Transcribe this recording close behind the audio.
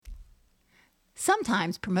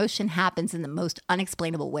Sometimes promotion happens in the most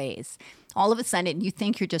unexplainable ways. All of a sudden, you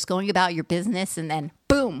think you're just going about your business and then,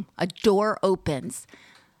 boom, a door opens.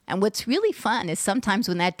 And what's really fun is sometimes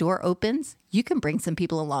when that door opens, you can bring some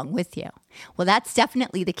people along with you. Well, that's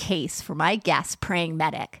definitely the case for my guest, Praying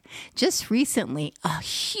Medic. Just recently, a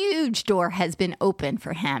huge door has been opened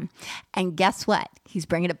for him. And guess what? He's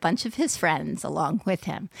bringing a bunch of his friends along with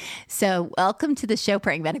him. So welcome to the show,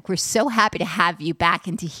 Praying Medic. We're so happy to have you back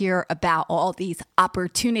and to hear about all these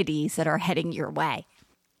opportunities that are heading your way.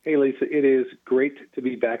 Hey, Lisa, it is great to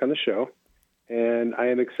be back on the show. And I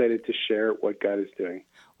am excited to share what God is doing.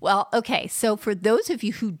 Well, okay. So for those of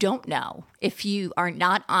you who don't know, if you are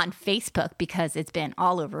not on Facebook, because it's been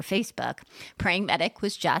all over Facebook, Praying Medic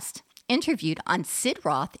was just interviewed on Sid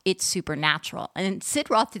Roth, It's Supernatural. And Sid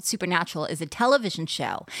Roth, It's Supernatural is a television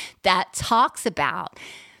show that talks about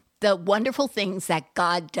the wonderful things that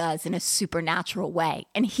God does in a supernatural way.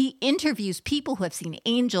 And he interviews people who have seen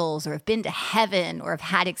angels or have been to heaven or have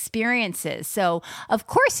had experiences. So, of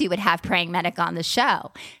course, he would have Praying Medic on the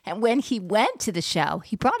show. And when he went to the show,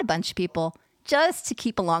 he brought a bunch of people just to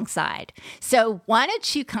keep alongside. So why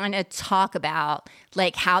don't you kind of talk about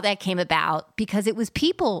like how that came about? Because it was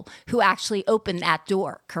people who actually opened that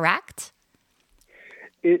door, correct?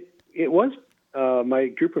 It was my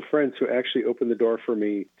group of friends who actually opened the door for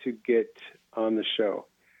me to get on the show.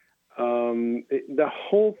 The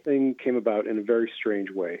whole thing came about in a very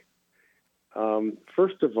strange way.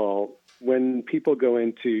 First of all, when people go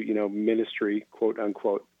into, ministry, quote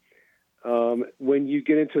unquote, when you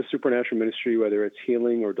get into a supernatural ministry, whether it's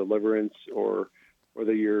healing or deliverance or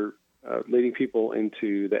whether you're leading people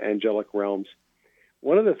into the angelic realms,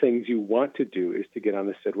 one of the things you want to do is to get on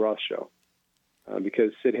the Sid Roth show.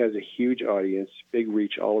 Because Sid has a huge audience, big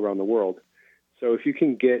reach all around the world. So if you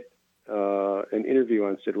can get an interview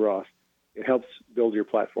on Sid Roth, it helps build your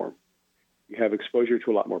platform. You have exposure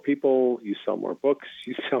to a lot more people, you sell more books,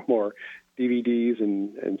 you sell more DVDs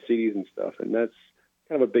and CDs and stuff, and that's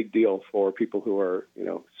kind of a big deal for people who are,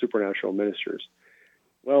 supernatural ministers.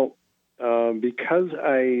 Well, because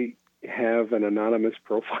I have an anonymous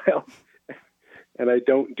profile, and I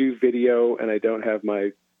don't do video, and I don't have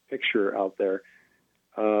my picture out there,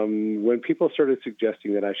 when people started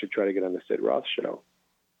suggesting that I should try to get on the Sid Roth show,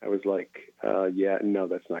 I was like, no,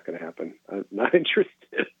 that's not going to happen. I'm not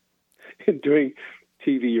interested in doing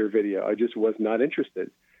TV or video. I just was not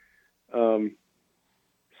interested.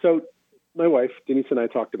 So my wife, Denise, and I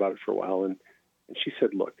talked about it for a while, and she said,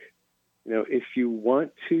 look, if you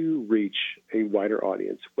want to reach a wider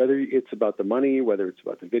audience, whether it's about the money, whether it's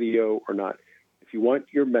about the video or not, if you want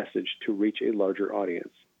your message to reach a larger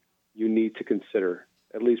audience, you need to consider,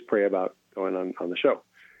 at least pray about going on the show.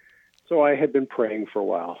 So I had been praying for a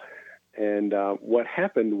while. And what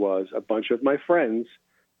happened was a bunch of my friends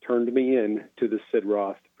turned me in to the Sid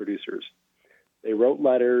Roth producers. They wrote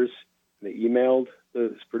letters, and they emailed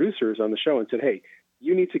the producers on the show and said, hey,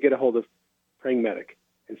 you need to get a hold of Praying Medic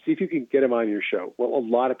and see if you can get him on your show. Well, a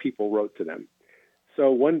lot of people wrote to them.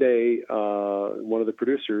 So one day, one of the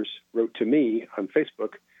producers wrote to me on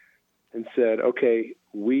Facebook and said, okay,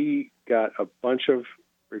 we got a bunch of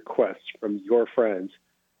requests from your friends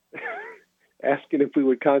asking if we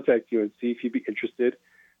would contact you and see if you'd be interested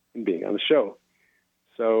in being on the show.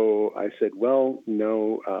 So I said, well,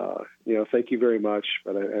 no, thank you very much,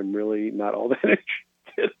 but I'm really not all that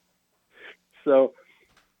interested. So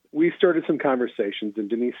we started some conversations, and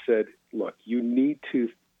Denise said, look, you need to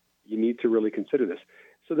really consider this.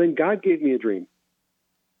 So then God gave me a dream.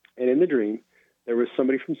 And in the dream, there was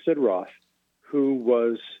somebody from Sid Roth who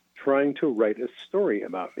was trying to write a story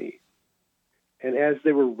about me. And as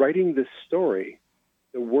they were writing this story,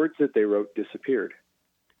 the words that they wrote disappeared.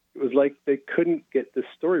 It was like they couldn't get the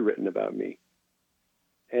story written about me.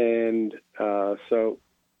 And so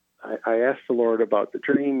I asked the Lord about the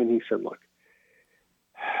dream, and he said, look,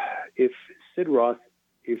 if Sid Roth,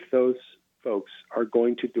 if those folks are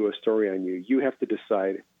going to do a story on you, you have to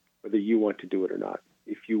decide whether you want to do it or not.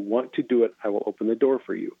 If you want to do it, I will open the door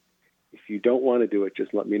for you. If you don't want to do it,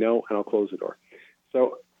 just let me know, and I'll close the door.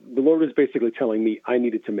 So the Lord was basically telling me I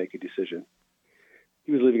needed to make a decision.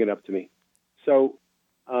 He was leaving it up to me. So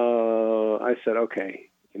I said, okay,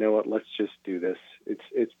 you know what, let's just do this.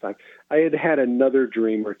 It's time. I had another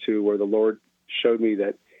dream or two where the Lord showed me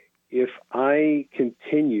that if I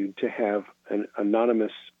continued to have an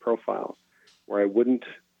anonymous profile where I wouldn't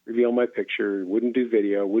reveal my picture, wouldn't do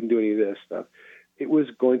video, wouldn't do any of this stuff, it was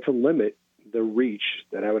going to limit the reach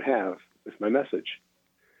that I would have with my message.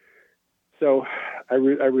 So I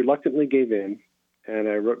reluctantly gave in, and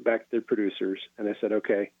I wrote back to the producers, and I said,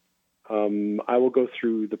 okay, I will go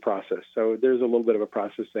through the process. So there's a little bit of a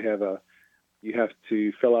process. They have a You have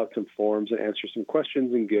to fill out some forms and answer some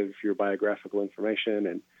questions and give your biographical information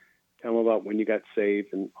and tell them about when you got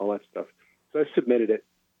saved and all that stuff. So I submitted it,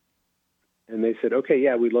 and they said, okay,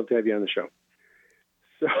 yeah, we'd love to have you on the show.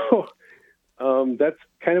 So that's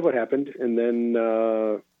kind of what happened. And then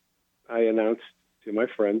I announced to my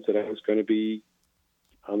friends that I was going to be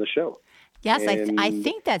on the show. Yes, I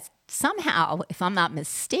think that's somehow, if I'm not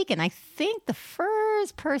mistaken, I think the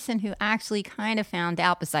first person who actually kind of found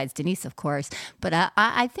out, besides Denise, of course, but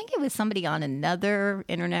I think it was somebody on another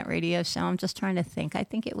internet radio show. I'm just trying to think. I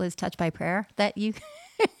think it was Touched by Prayer that you...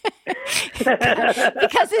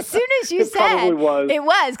 because as soon as you said it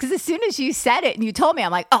was because as soon as you said it and you told me,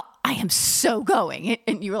 I'm like, oh, I am so going.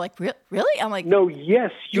 And you were like, really? I'm like, no,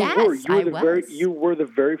 yes, you were. You were the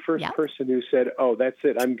very first person who said, oh, that's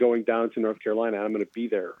it. I'm going down to North Carolina. I'm going to be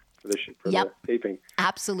there for the taping.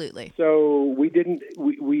 Absolutely. So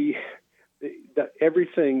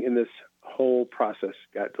everything in this whole process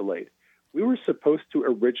got delayed. We were supposed to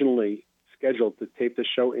originally schedule to tape the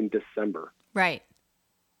show in December. Right.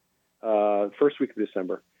 First week of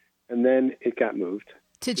December. And then it got moved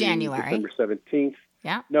to January. December 17th.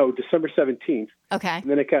 Yeah. No, December 17th. Okay. And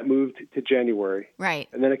then it got moved to January. Right.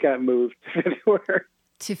 And then it got moved to February.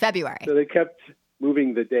 To February. So they kept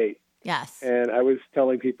moving the date. Yes. And I was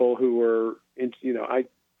telling people who were, I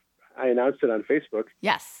announced it on Facebook.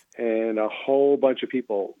 Yes. And a whole bunch of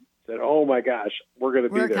people said, oh my gosh, we're going to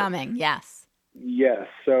be there. We're coming. Yes. Yes.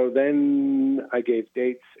 So then I gave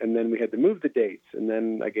dates, and then we had to move the dates, and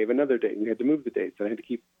then I gave another date, and we had to move the dates. And I had to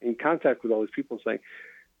keep in contact with all these people saying,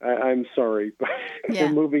 I'm sorry, but we're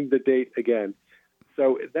moving the date again.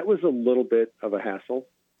 So that was a little bit of a hassle,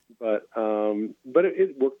 but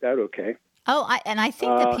it worked out okay. Oh, I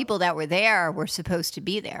think the people that were there were supposed to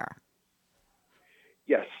be there.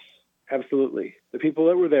 Yes, absolutely. The people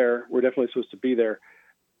that were there were definitely supposed to be there.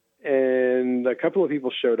 And a couple of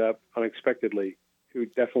people showed up unexpectedly who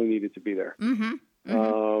definitely needed to be there. Mm-hmm.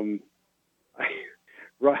 Mm-hmm.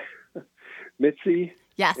 Mitzi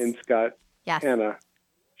and Scott Hanna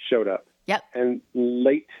showed up. Yep. And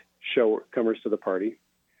late showcomers to the party.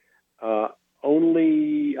 I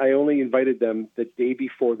only invited them the day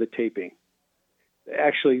before the taping.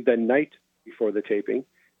 Actually, the night before the taping,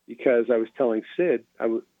 because I was telling Sid, I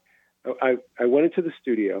went into the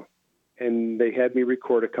studio, and they had me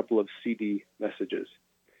record a couple of CD messages.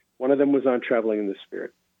 One of them was on Traveling in the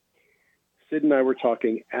Spirit. Sid and I were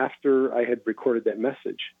talking after I had recorded that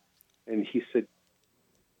message, and he said,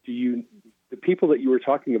 the people that you were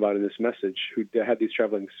talking about in this message who had these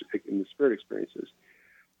Traveling in the Spirit experiences,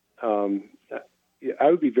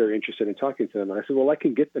 I would be very interested in talking to them. And I said, well, I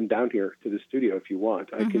can get them down here to the studio if you want.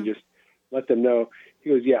 I can just let them know.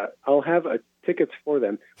 He goes, yeah, I'll have tickets for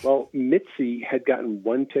them. Well, Mitzi had gotten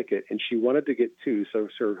one ticket, and she wanted to get two so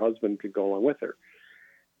her husband could go along with her.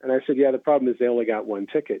 And I said, yeah, the problem is they only got one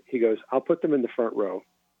ticket. He goes, I'll put them in the front row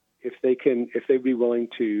if they'd be willing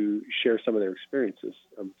to share some of their experiences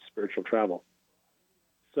of spiritual travel.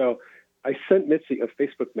 So I sent Mitzi a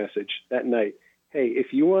Facebook message that night. Hey,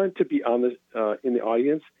 if you want to be on in the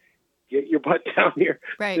audience, get your butt down here.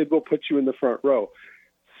 Right. Sid will put you in the front row.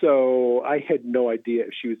 So I had no idea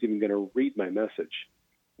if she was even going to read my message.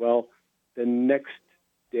 Well, the next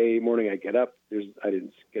day morning I get up, I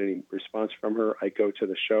didn't get any response from her. I go to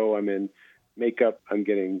the show. I'm in makeup. I'm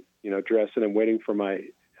getting dressed, and I'm waiting for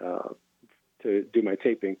to do my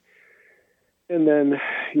taping. And then,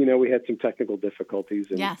 we had some technical difficulties.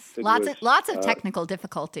 And yes, lots of technical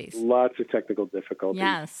difficulties. Lots of technical difficulties.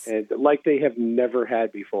 Yes. And like they have never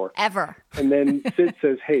had before. Ever. And then Sid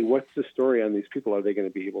says, hey, what's the story on these people? Are they going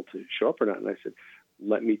to be able to show up or not? And I said,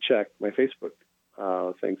 let me check my Facebook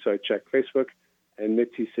thing. So I checked Facebook, and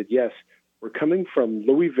Mitzi said, yes, we're coming from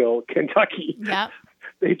Louisville, Kentucky. Yep.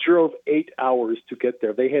 They drove 8 hours to get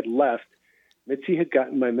there. They had left. Mitzi had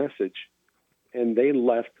gotten my message. And they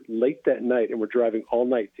left late that night and were driving all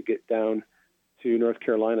night to get down to North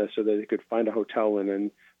Carolina so that they could find a hotel and then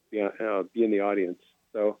be in the audience.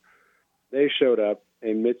 So they showed up,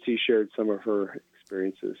 and Mitzi shared some of her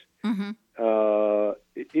experiences. Mm-hmm.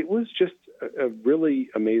 It was just a really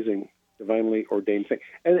amazing, divinely ordained thing.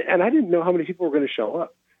 And I didn't know how many people were going to show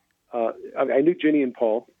up. I knew Ginny and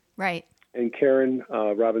Paul. Right. And Karen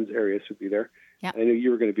Robbins Arias would be there. Yep. I knew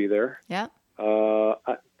you were going to be there. Yeah.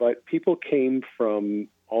 But people came from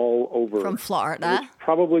all over. From Florida.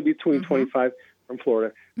 Probably between 25 from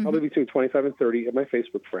Florida, probably between 25 and 30 of my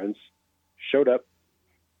Facebook friends showed up.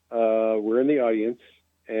 Were in the audience,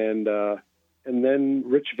 and then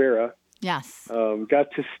Rich Vera, yes,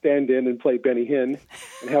 got to stand in and play Benny Hinn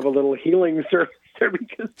and have a little healing service there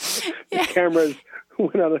because the cameras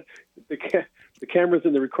went on. the cameras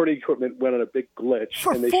and the recording equipment went on a big glitch.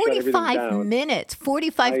 For and they shut everything 45 down. minutes.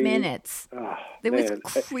 45 minutes. Oh, It man.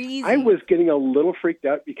 was crazy. I was getting a little freaked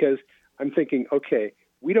out because I'm thinking, okay,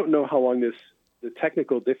 we don't know how long the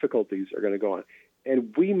technical difficulties are going to go on.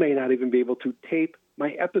 And we may not even be able to tape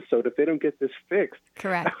my episode if they don't get this fixed.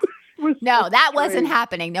 Correct. No, that wasn't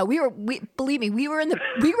happening. No, believe me, we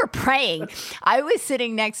were praying. I was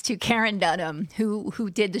sitting next to Karen Dunham, who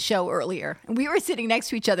did the show earlier. And we were sitting next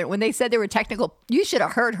to each other. When they said there were technical, you should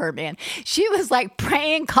have heard her, man. She was like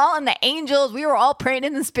praying, calling the angels. We were all praying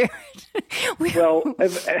in the spirit. Well,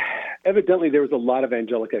 evidently there was a lot of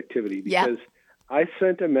angelic activity because I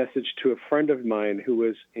sent a message to a friend of mine who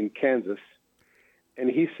was in Kansas. And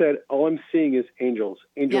he said, all I'm seeing is angels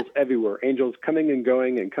everywhere, angels coming and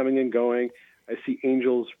going and coming and going. I see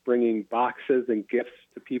angels bringing boxes and gifts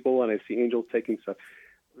to people, and I see angels taking stuff.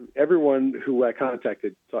 Everyone who I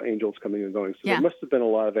contacted saw angels coming and going. So there must have been a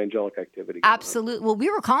lot of angelic activity. Absolutely. Well, we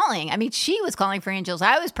were calling. I mean, she was calling for angels.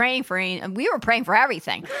 I was praying for angels. We were praying for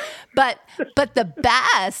everything. But the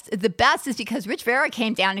best is because Rich Vera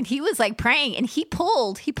came down and he was like praying, and he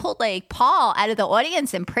pulled like Paul out of the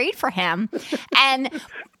audience and prayed for him.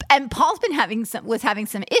 And Paul's was having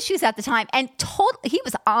some issues at the time, and he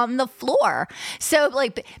was on the floor. So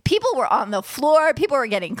like people were on the floor, people were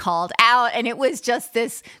getting called out, and it was just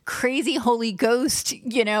this crazy Holy Ghost,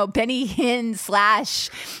 Benny Hinn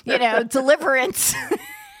 / deliverance.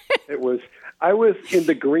 I was in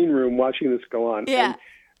the green room watching this go on. Yeah. And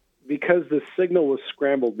because the signal was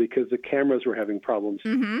scrambled because the cameras were having problems,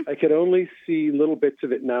 mm-hmm. I could only see little bits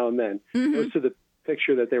of it now and then. Mm-hmm. Most of the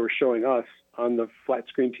picture that they were showing us on the flat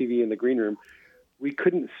screen TV in the green room, we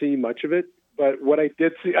couldn't see much of it. But what I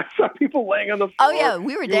did see, I saw people laying on the floor. Oh, yeah,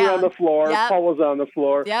 we were down. You were on the floor. Yep. Paul was on the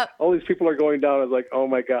floor. Yep. All these people are going down. I was like, oh,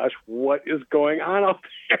 my gosh, what is going on out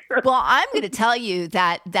there? Well, I'm going to tell you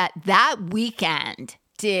that weekend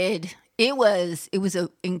it was an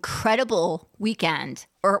incredible weekend.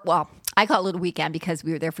 I call it a weekend because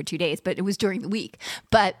we were there for 2 days, but it was during the week.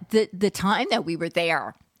 But the time that we were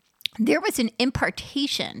there was an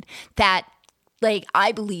impartation that, like,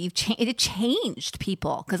 I believe it changed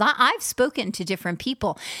people, because I've spoken to different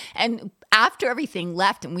people, and after everything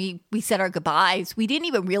left and we said our goodbyes, we didn't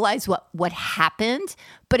even realize what happened,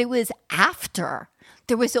 but it was after.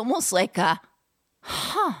 There was almost like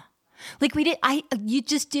like you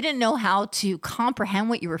just didn't know how to comprehend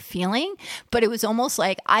what you were feeling, but it was almost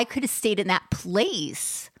like I could have stayed in that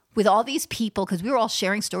place with all these people, because we were all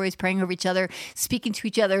sharing stories, praying over each other, speaking to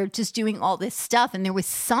each other, just doing all this stuff. And there was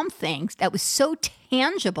something that was so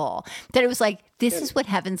tangible that it was like, this is what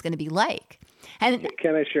heaven's going to be like. And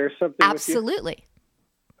can I share something absolutely.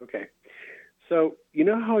 with you? Okay. So you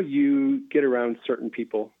know how you get around certain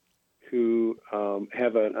people who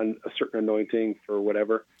have a certain anointing for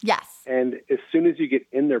whatever? Yes. And as soon as you get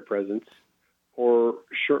in their presence, or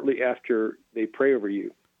shortly after they pray over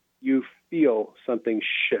you, you feel something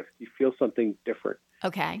shift. You feel something different.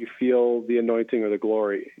 Okay. You feel the anointing or the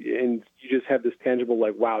glory. And you just have this tangible,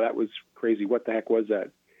 like, wow, that was crazy. What the heck was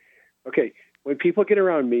that? Okay. When people get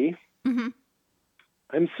around me, mm-hmm.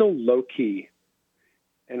 I'm so low key,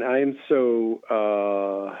 and I am so,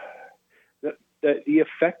 the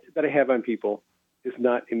effect that I have on people is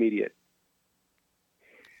not immediate.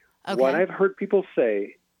 Okay. What I've heard people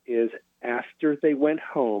say is after they went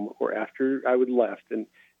home, or after I would left, and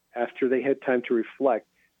after they had time to reflect,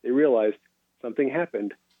 they realized something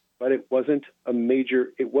happened, but it wasn't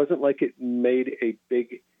like it made a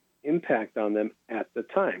big impact on them at the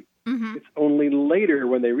time. Mm-hmm. It's only later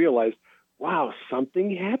when they realized, wow,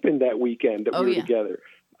 something happened that weekend that we were together.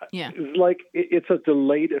 Yeah. It's like, it's a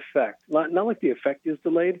delayed effect. Not like the effect is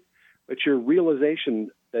delayed, but your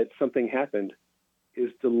realization that something happened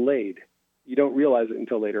is delayed. You don't realize it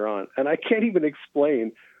until later on. And I can't even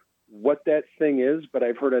explain what that thing is, but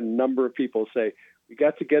I've heard a number of people say, we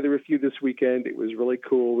got together with you this weekend. It was really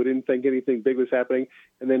cool. We didn't think anything big was happening.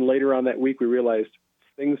 And then later on that week, we realized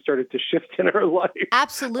things started to shift in our life.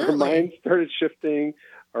 Absolutely. Our minds started shifting.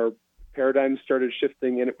 Our paradigms started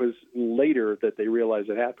shifting. And it was later that they realized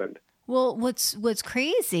it happened. Well, what's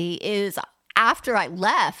crazy is after I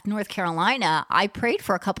left North Carolina, I prayed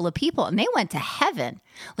for a couple of people and they went to heaven.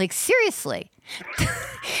 Like, seriously.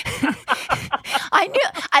 I knew,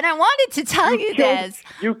 and I wanted to tell you this.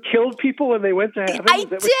 You killed people and they went to heaven? I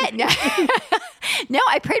did. No,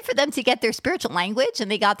 I prayed for them to get their spiritual language,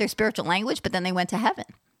 and they got their spiritual language, but then they went to heaven.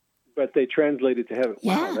 But they translated to heaven.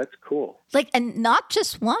 Yeah. Wow, that's cool. Like, and not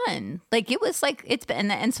just one. Like, it was like, it's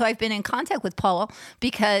been, and so I've been in contact with Paul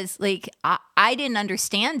because, like, I didn't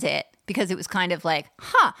understand it, because it was kind of like,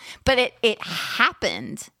 but it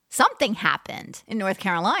happened. Something happened in North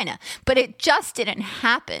Carolina, but it just didn't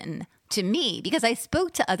happen to me because I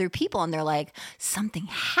spoke to other people and they're like, something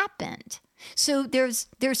happened. So there's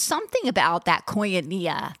something about that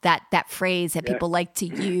koinonia, that phrase that people like to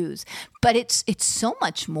use, but it's so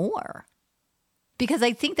much more. Because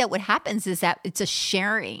I think that what happens is that it's a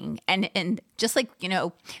sharing and just like,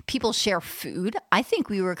 people share food, I think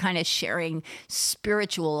we were kind of sharing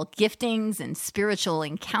spiritual giftings and spiritual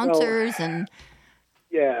encounters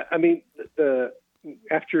Yeah, I mean,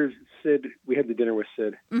 after Sid, we had the dinner with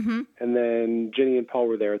Sid, and then Jenny and Paul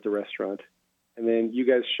were there at the restaurant, and then you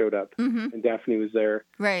guys showed up, and Daphne was there,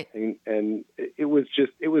 right? And it was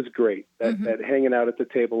great that hanging out at the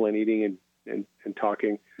table and eating and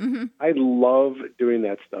talking. I love doing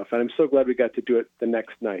that stuff, and I'm so glad we got to do it the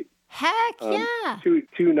next night. Heck yeah!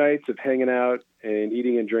 2 nights of hanging out and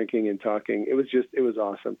eating and drinking and talking. It was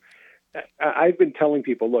awesome. I've been telling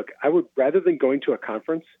people, look, I would, rather than going to a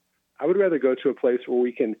conference, I would rather go to a place where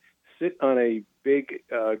we can sit on a big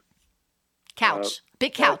couch,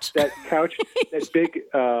 big couch, that couch, that big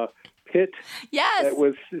pit yes, that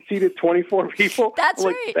was seated 24 people. That's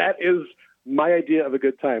right. That is my idea of a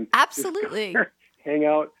good time. Absolutely. Hang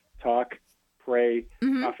out, talk, pray,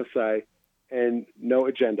 prophesy, and no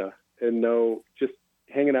agenda, and no just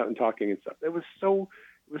hanging out and talking and stuff. It was so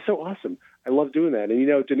awesome. I love doing that.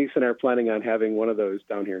 And Denise and I are planning on having one of those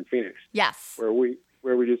down here in Phoenix. Yes. Where we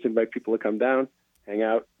just invite people to come down, hang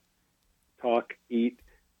out, talk, eat,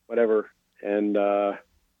 whatever. And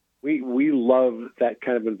we love that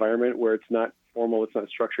kind of environment where it's not formal, it's not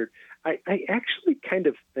structured. I actually kind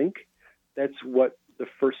of think that's what the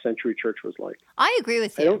first century church was like. I agree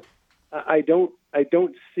with you. I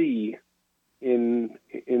don't see in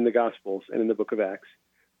the Gospels and in the Book of Acts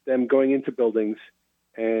them going into buildings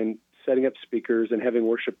and setting up speakers and having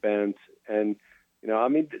worship bands. And,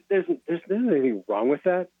 there's anything wrong with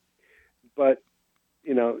that. But,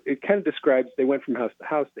 it kind of describes, they went from house to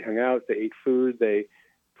house, they hung out, they ate food, they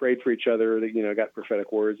prayed for each other, they, got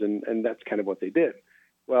prophetic words, and that's kind of what they did.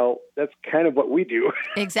 Well, that's kind of what we do.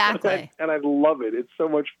 Exactly. and I love it. It's so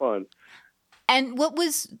much fun. And what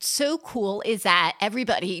was so cool is that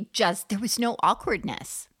everybody there was no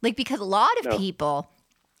awkwardness. Because a lot of people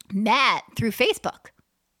met through Facebook.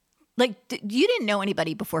 You didn't know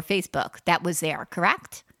anybody before Facebook that was there,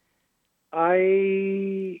 correct?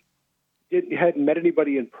 I hadn't met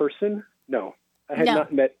anybody in person. No, I had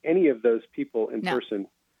not met any of those people in person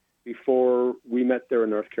before we met there in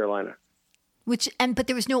North Carolina. But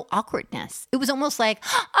there was no awkwardness. It was almost like,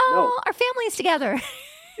 our family's together.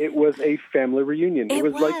 It was a family reunion. It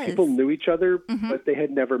was like people knew each other, but they had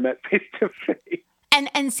never met face to face.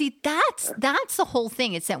 And see, that's the whole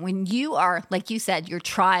thing. It's that when you are, like you said, your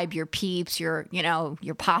tribe, your peeps, your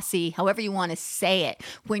posse, however you want to say it,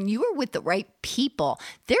 when you are with the right people,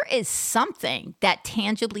 there is something that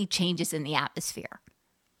tangibly changes in the atmosphere.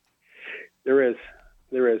 There is.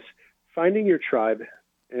 Finding your tribe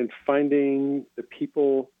and finding the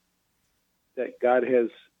people that God has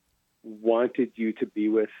wanted you to be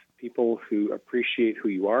with, people who appreciate who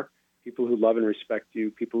you are, people who love and respect you,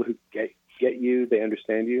 people who get you, they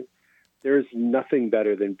understand you. There's nothing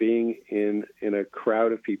better than being in a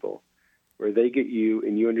crowd of people where they get you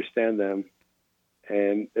and you understand them,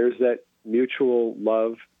 and there's that mutual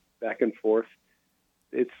love back and forth.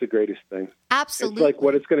 It's the greatest thing. Absolutely. It's like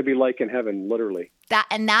what it's going to be like in heaven, literally.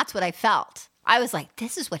 That's what I felt. I was like,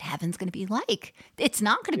 this is what heaven's going to be like. It's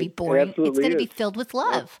not going to be boring. It's going to be filled with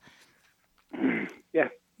love. Yeah.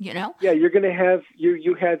 Yeah, you're going to have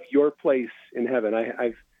you have your place in heaven.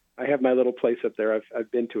 I have my little place up there.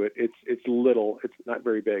 I've been to it. It's little. It's not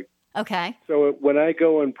very big. Okay. So when I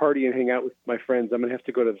go and party and hang out with my friends, I'm going to have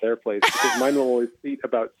to go to their place because mine will only seat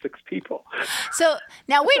about 6 people. So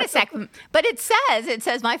now wait a second. But it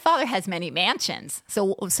says my father has many mansions.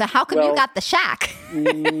 So how come you got the shack?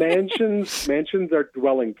 Mansions are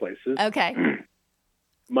dwelling places. Okay.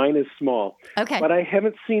 Mine is small. Okay. But I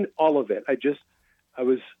haven't seen all of it.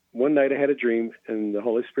 One night I had a dream and the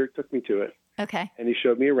Holy Spirit took me to it. Okay. And he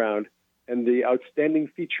showed me around. And the outstanding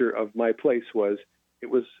feature of my place was it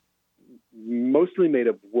was mostly made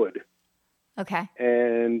of wood. Okay.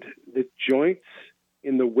 And the joints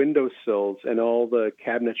in the windowsills and all the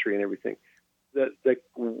cabinetry and everything, the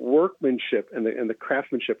workmanship and the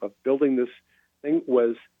craftsmanship of building this thing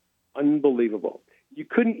was unbelievable. You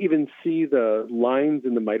couldn't even see the lines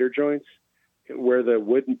in the miter joints where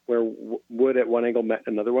wood at one angle met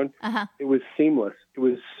another one. Uh-huh. It was seamless. It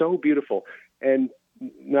was so beautiful. And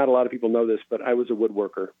not a lot of people know this, but I was a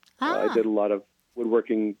woodworker. I did a lot of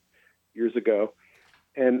woodworking years ago.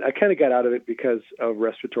 And I kind of got out of it because of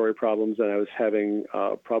respiratory problems, and I was having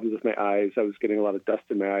problems with my eyes. I was getting a lot of dust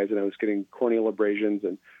in my eyes, and I was getting corneal abrasions,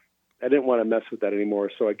 and I didn't want to mess with that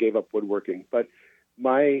anymore, so I gave up woodworking. But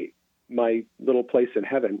my little place in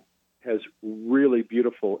heaven has really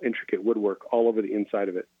beautiful, intricate woodwork all over the inside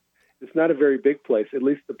of it. It's not a very big place, at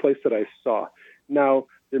least the place that I saw. Now,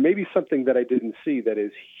 there may be something that I didn't see that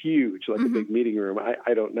is huge, like a big meeting room.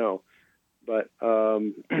 I don't know. But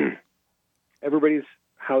everybody's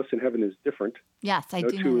house in heaven is different. Yes, I do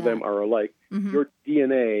know No two of them that. are alike. Your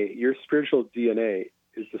DNA, your spiritual DNA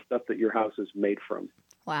is the stuff that your house is made from.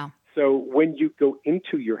 Wow. So when you go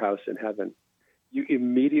into your house in heaven, you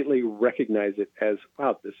immediately recognize it as,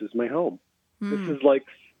 wow, this is my home. This is like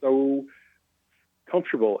so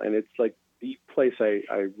comfortable, and it's like the place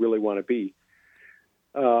I really want to be.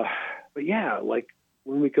 But yeah, like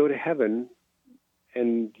when we go to heaven,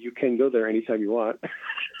 and you can go there anytime you want.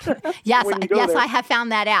 Yes, there, I have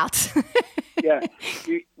found that out. Yeah,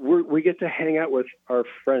 we get to hang out with our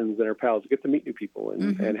friends and our pals. We get to meet new people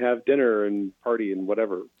and have dinner and party and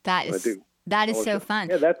whatever. That is so fun.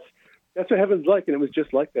 Yeah, that's what heaven's like, and it was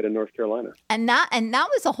just like that in North Carolina. And that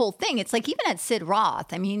was the whole thing. It's like even at Sid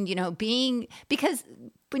Roth. I mean, because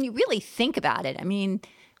when you really think about it, I mean,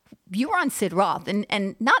 you were on Sid Roth, and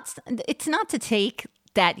it's not to take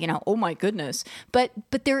that, oh my goodness, but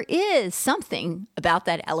there is something about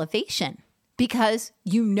that elevation, because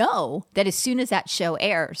that as soon as that show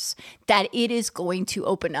airs, that it is going to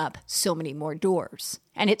open up so many more doors,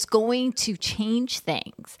 and it's going to change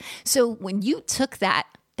things. So when you took that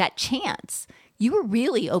chance, you were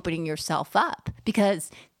really opening yourself up,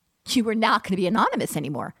 because you were not going to be anonymous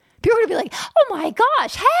anymore. People are going to be like, oh my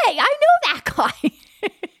gosh, hey, I know that guy.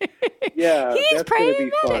 Yeah, he's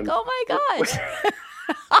praying medic. Oh my gosh.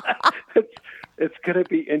 It's going to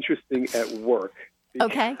be interesting at work.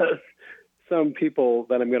 Okay. Some people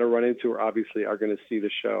that I'm going to run into are going to see the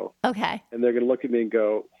show. Okay. And they're going to look at me and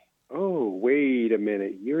go, oh, wait a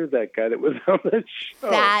minute. You're that guy that was on the show.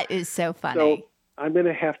 That is so funny. So I'm going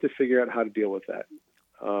to have to figure out how to deal with that.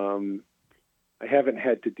 I haven't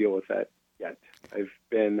had to deal with that yet. I've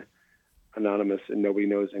been anonymous and nobody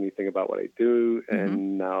knows anything about what I do.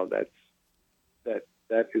 And now that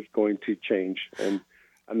is going to change. And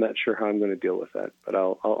I'm not sure how I'm going to deal with that, but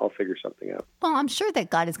I'll figure something out. Well, I'm sure that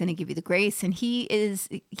God is going to give you the grace, and He's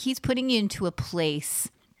putting you into a place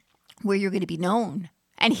where you're going to be known,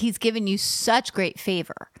 and He's given you such great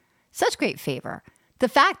favor. The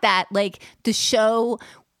fact that like the show,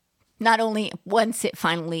 not only once it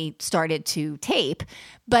finally started to tape,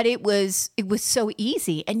 but it was so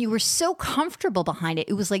easy, and you were so comfortable behind it.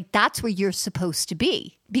 It was like, that's where you're supposed to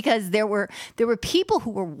be, because there were people who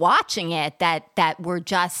were watching it that were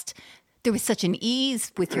just, there was such an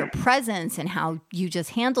ease with your presence and how you just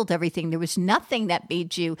handled everything. There was nothing that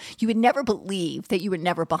made you would never believe that you were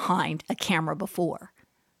never behind a camera before.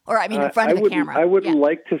 Or I mean, in front of a camera. I would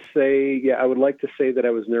like to say that I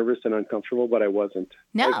was nervous and uncomfortable, but I wasn't.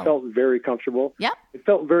 No. I felt very comfortable. Yeah. It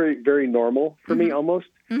felt very, very normal for me almost,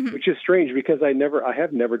 which is strange because I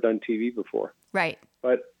have never done TV before. Right.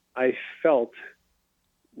 But I felt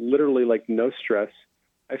literally like no stress.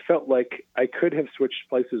 I felt like I could have switched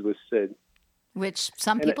places with Sid. Which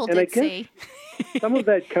some people did see. Some of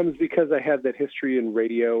that comes because I have that history in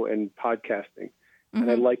radio and podcasting, and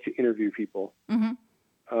I like to interview people.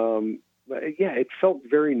 But yeah, it felt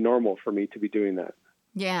very normal for me to be doing that.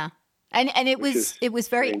 Yeah. And it was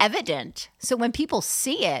very strange. Evident. So when people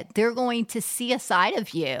see it, they're going to see a side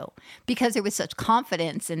of you because there was such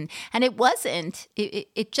confidence, and it wasn't a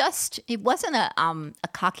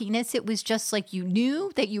cockiness. It was just like you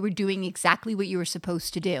knew that you were doing exactly what you were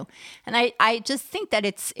supposed to do. And I just think that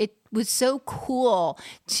it was so cool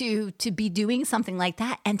to be doing something like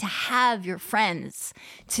that, and to have your friends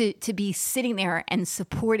to be sitting there and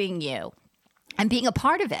supporting you and being a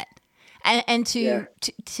part of it. And to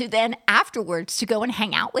then afterwards to go and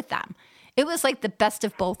hang out with them. It was like the best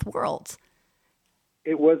of both worlds.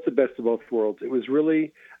 It was the best of both worlds. It was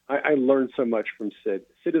really, I learned so much from Sid.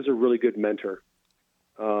 Sid is a really good mentor.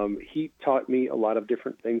 He taught me a lot of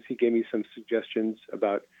different things. He gave me some suggestions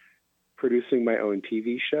about producing my own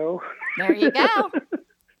TV show. There you go.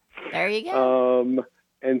 There you go.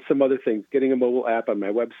 And some other things, getting a mobile app on my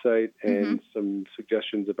website, and some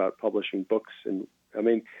suggestions about publishing books. And I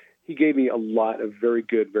mean, he gave me a lot of very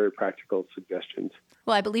good, very practical suggestions.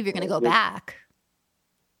 Well, I believe you're going to go back.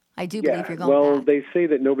 I do believe you're going back. Well, they say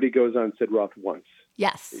that nobody goes on Sid Roth once.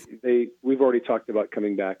 Yes. We've already talked about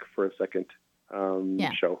coming back for a second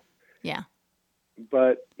show. Yeah.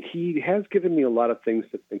 But he has given me a lot of things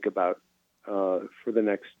to think about for the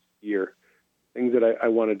next year, things that I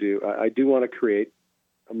want to do. I do want to create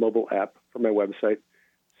a mobile app for my website,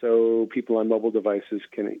 so people on mobile devices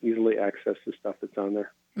can easily access the stuff that's on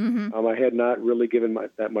there. I had not really given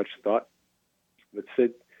that much thought, but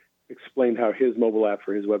Sid explained how his mobile app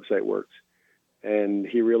for his website works, and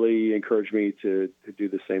he really encouraged me to do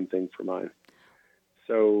the same thing for mine.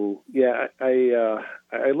 So, yeah,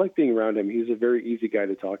 I like being around him. He's a very easy guy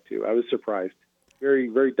to talk to. I was surprised. Very,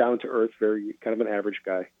 very down to earth, very kind of an average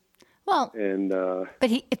guy. Well, and but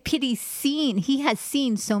he has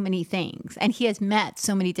seen so many things, and he has met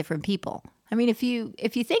so many different people. I mean, if you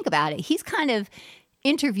think about it, he's kind of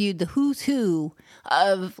interviewed the who's who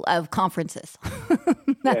of conferences.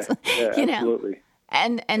 That's, absolutely.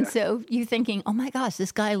 And so you're thinking, oh my gosh,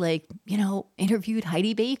 this guy interviewed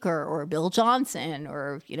Heidi Baker or Bill Johnson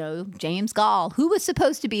or, James Gall, who was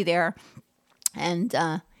supposed to be there. And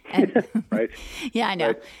right. Yeah, I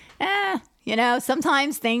know. Right.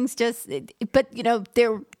 Sometimes things but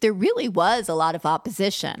there really was a lot of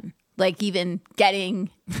opposition, like even getting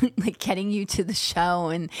you to the show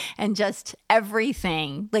and just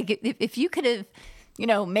everything. Like if you could have,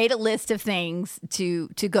 made a list of things to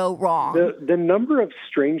go wrong. The number of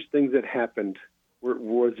strange things that happened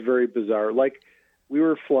was very bizarre. Like we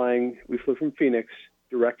flew from Phoenix,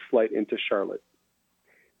 direct flight into Charlotte.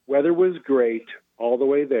 Weather was great all the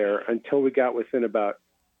way there until we got within about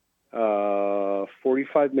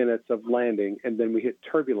 45 minutes of landing, and then we hit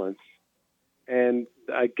turbulence. And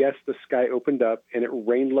I guess the sky opened up, and it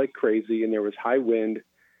rained like crazy, and there was high wind.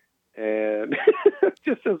 And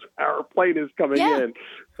just as our plane is coming in,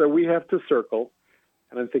 so we have to circle.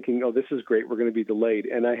 And I'm thinking, oh, this is great. We're going to be delayed.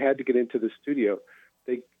 And I had to get into the studio.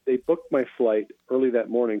 They booked my flight early that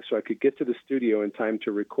morning so I could get to the studio in time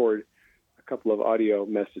to record a couple of audio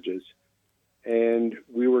messages. And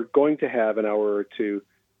we were going to have an hour or two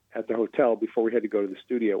at the hotel before we had to go to the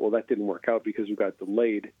studio. Well, that didn't work out because we got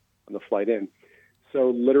delayed on the flight in. So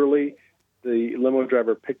literally, the limo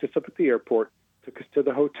driver picked us up at the airport, took us to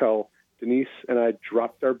the hotel. Denise and I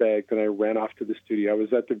dropped our bags, and I ran off to the studio. I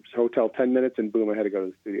was at the hotel 10 minutes, and boom, I had to go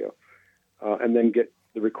to the studio and then get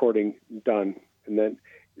the recording done. And then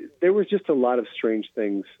there was just a lot of strange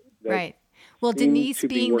things that right. Well, Denise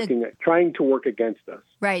trying to work against us.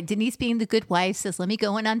 Right. Denise being the good wife says, let me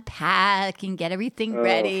go and unpack and get everything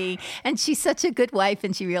ready. And she's such a good wife,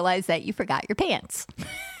 and she realized that you forgot your pants.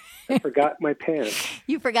 I forgot my pants.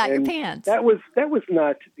 You forgot your pants. That was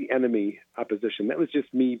not the enemy opposition. That was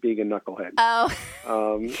just me being a knucklehead. Oh.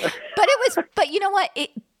 But you know what?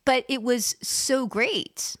 It was so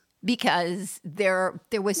great because there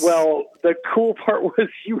was. Well, the cool part was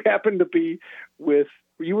you happened to be with.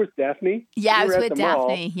 Were you with Daphne? Yeah, I was with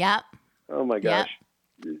Daphne. Mall. Yep. Oh my gosh.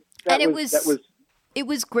 Yep. It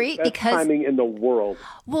was great best because timing in the world.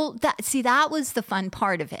 Well, that was the fun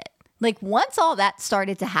part of it. Like once all that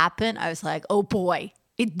started to happen, I was like, oh boy,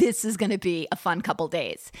 this is going to be a fun couple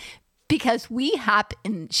days. Because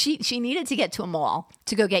she needed to get to a mall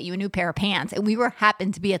to go get you a new pair of pants. And we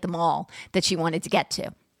happened to be at the mall that she wanted to get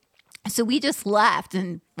to. So we just left.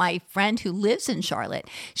 And my friend who lives in Charlotte,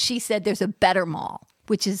 she said there's a better mall,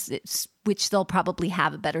 which they'll probably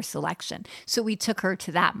have a better selection. So we took her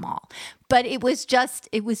to that mall. But it was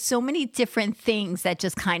so many different things that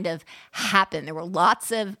just kind of happened. There were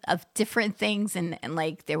lots of different things. And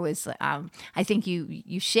like there was, I think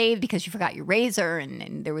you shaved because you forgot your razor.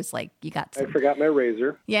 And there was like, you got some. I forgot my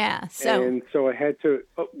razor. Yeah. And so I had to,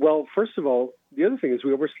 well, first of all, the other thing is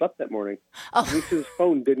we overslept that morning. Oh. Lisa's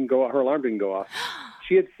phone didn't go off. Her alarm didn't go off.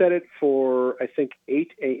 She had set it for, I think,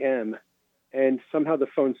 8 a.m. And somehow the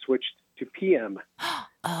phone switched to p.m. Oh.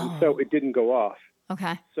 And so it didn't go off.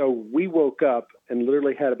 Okay. So we woke up and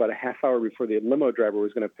literally had about a half hour before the limo driver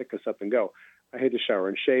was going to pick us up and go. I had to shower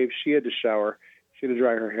and shave. She had to shower. She had to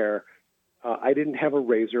dry her hair. I didn't have a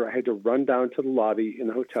razor. I had to run down to the lobby in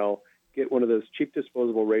the hotel, get one of those cheap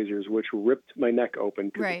disposable razors, which ripped my neck open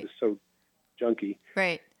because it was so junky.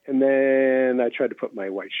 Right. And then I tried to put my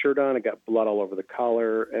white shirt on. I got blood all over the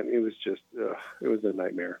collar, and it was just, it was a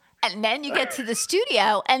nightmare. And then you get to the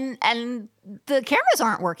studio, and the cameras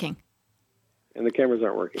aren't working. And the cameras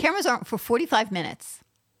aren't working. Cameras aren't for 45 minutes.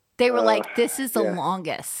 They were like, this is the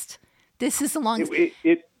longest. This is the longest.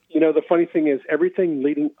 The funny thing is everything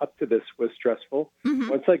leading up to this was stressful. Mm-hmm.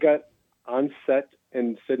 Once I got on set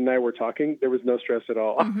and Sid and I were talking, there was no stress at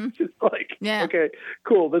all. Mm-hmm. Just like, okay,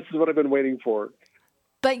 cool. This is what I've been waiting for.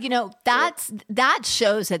 But, that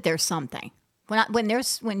shows that there's something.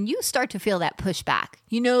 When you start to feel that pushback,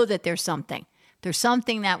 you know that there's something. There's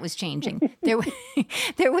something that was changing. There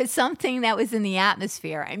was something that was in the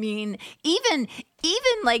atmosphere. I mean, even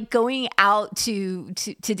like going out to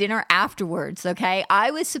dinner afterwards. Okay,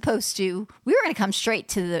 we were going to come straight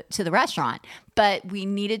to the restaurant, but we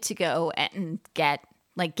needed to go and get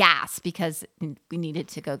like gas because we needed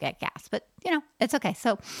to go get gas. But, it's okay.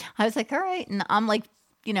 So I was like, all right. And I'm like,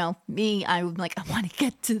 I'm like, I want to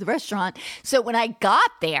get to the restaurant. So when I got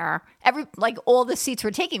there, all the seats were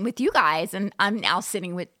taken with you guys. And I'm now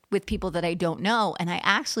sitting with people that I don't know. And I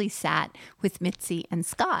actually sat with Mitzi and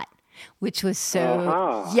Scott, which was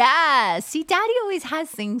so, yeah. See, Daddy always has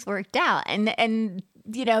things worked out. And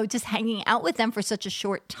just hanging out with them for such a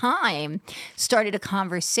short time started a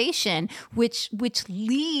conversation, which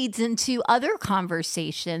leads into other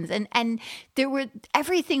conversations. And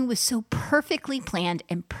everything was so perfectly planned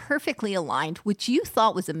and perfectly aligned. Which you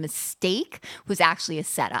thought was a mistake was actually a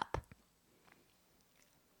setup.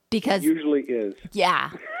 Because it usually is. Yeah.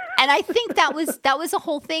 And I think that was a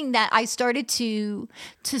whole thing that I started to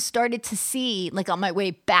see, like on my way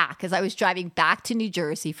back, as I was driving back to New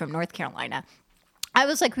Jersey from North Carolina. I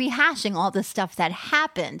was like rehashing all the stuff that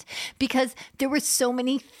happened because there were so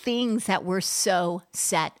many things that were so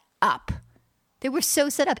set up. They were so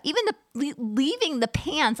set up. Even leaving the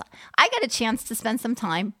pants, I got a chance to spend some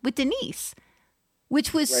time with Denise,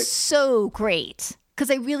 which was so great because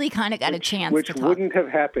I really kind of got a chance to talk. Which wouldn't have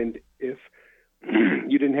happened if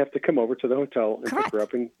you didn't have to come over to the hotel and pick her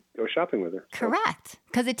up and go shopping with her. Correct.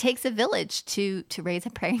 Because it takes a village to raise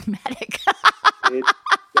a praying medic. It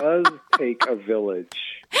does take a village.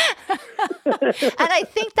 And I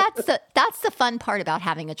think that's the fun part about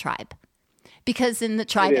having a tribe. Because in the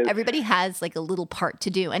tribe, everybody has like a little part to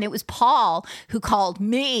do. And it was Paul who called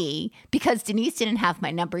me because Denise didn't have my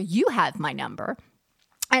number. You have my number.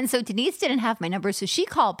 And so Denise didn't have my number, so she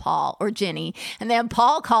called Paul or Ginny, and then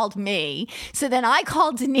Paul called me. So then I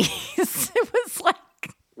called Denise. It was like,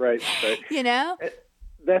 right.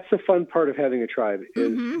 That's the fun part of having a tribe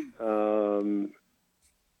is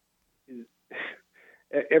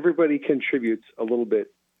everybody contributes a little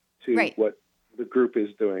bit to what the group is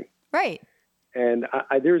doing. Right. And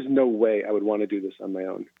there's no way I would want to do this on my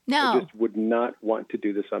own. No. I just would not want to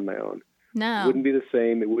do this on my own. No. It wouldn't be the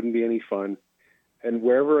same. It wouldn't be any fun. And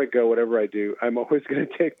wherever I go, whatever I do, I'm always going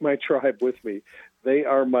to take my tribe with me. They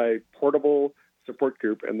are my portable support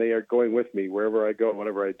group, and they are going with me wherever I go and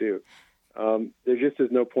whatever I do. There just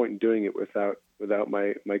is no point in doing it without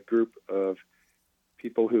my group of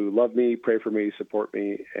people who love me, pray for me, support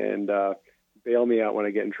me, and bail me out when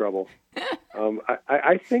I get in trouble.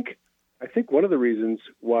 I think one of the reasons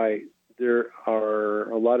why there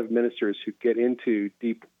are a lot of ministers who get into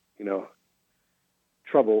deep,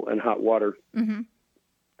 trouble and hot water.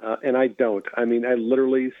 And I don't. I mean, I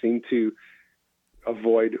literally seem to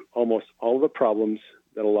avoid almost all the problems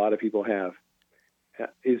that a lot of people have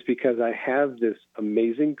is because I have this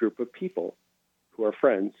amazing group of people who are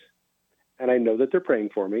friends, and I know that they're praying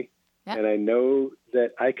for me, and I know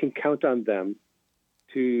that I can count on them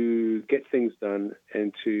to get things done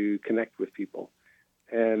and to connect with people.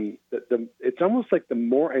 And it's almost like the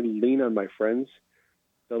more I lean on my friends,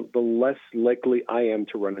 the less likely I am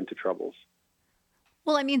to run into troubles.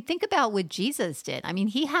 Well, I mean, think about what Jesus did. I mean,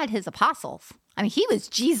 he had his apostles. I mean, he was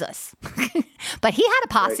Jesus, but he had a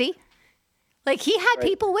posse. Right. Like he had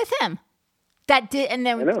people with him that did. And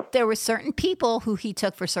then there were certain people who he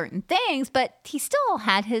took for certain things, but he still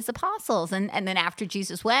had his apostles. And then after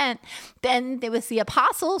Jesus went, then there was the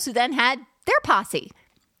apostles who then had their posse.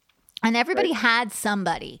 And everybody had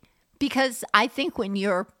somebody, because I think when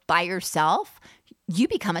you're by yourself, you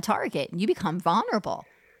become a target. You become vulnerable.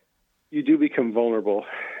 You do become vulnerable.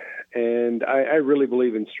 And I really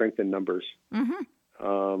believe in strength in numbers. I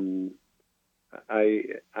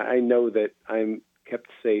know that I'm kept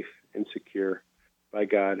safe and secure by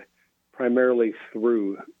God, primarily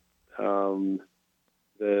through the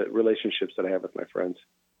relationships that I have with my friends.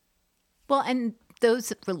 Well, and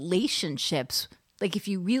those relationships, like if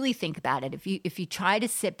you really think about it, if you try to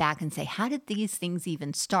sit back and say, how did these things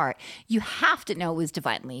even start? You have to know it was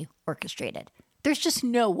divinely orchestrated. There's just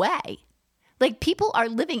no way. Like people are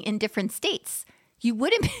living in different states. You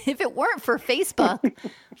wouldn't, if it weren't for Facebook,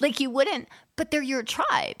 like you wouldn't, but they're your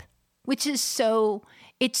tribe, which is so,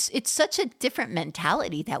 it's such a different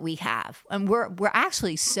mentality that we have. And we're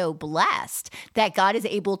actually so blessed that God is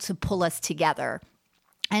able to pull us together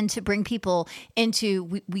and to bring people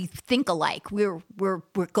into, we think alike. We're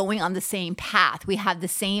going on the same path. We have the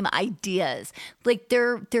same ideas. Like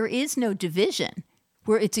there is no division,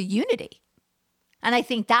 where it's a unity. And I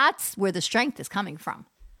think that's where the strength is coming from.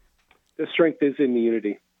 The strength is in the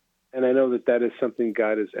unity. And I know that is something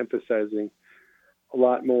God is emphasizing a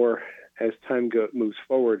lot more as time moves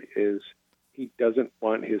forward, is he doesn't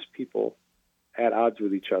want his people at odds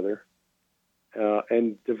with each other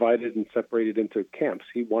and divided and separated into camps.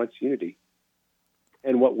 He wants unity.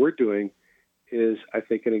 And what we're doing is, I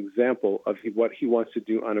think, an example of what he wants to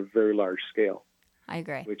do on a very large scale. I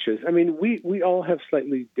agree. Which is, I mean, we all have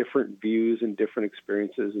slightly different views and different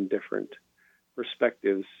experiences and different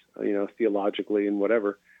perspectives, theologically and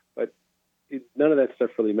whatever. But none of that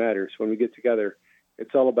stuff really matters. When we get together,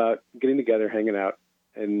 it's all about getting together, hanging out,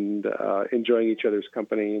 and enjoying each other's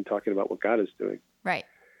company and talking about what God is doing. Right.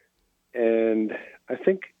 And I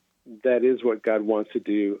think that is what God wants to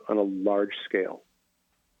do on a large scale.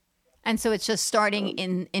 And so it's just starting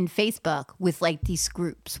in Facebook with like these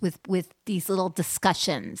groups, with these little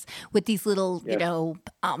discussions, with these little, Yes.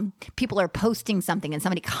 People are posting something and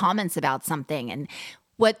somebody comments about something. And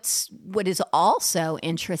what is also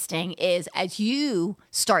interesting is as you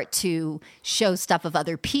start to show stuff of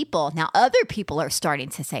other people, now other people are starting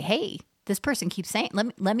to say, hey, this person keeps saying,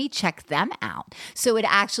 let me check them out. So it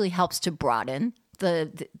actually helps to broaden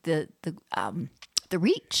the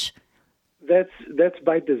reach. That's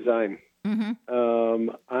by design. Mm-hmm.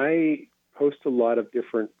 I post on a lot of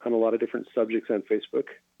different subjects on Facebook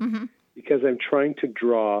Mm-hmm. because I'm trying to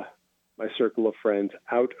draw my circle of friends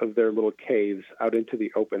out of their little caves, out into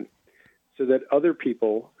the open, so that other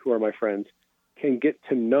people who are my friends can get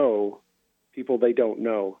to know people they don't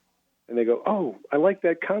know. And they go, oh, I like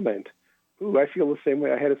that comment. Ooh, I feel the same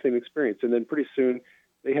way. I had the same experience. And then pretty soon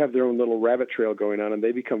they have their own little rabbit trail going on and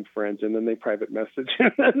they become friends and then they private message.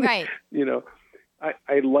 Right.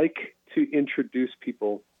 I like to introduce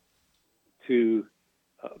people to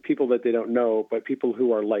people that they don't know, but people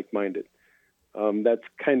who are like-minded. That's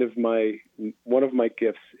kind of one of my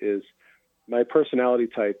gifts is my personality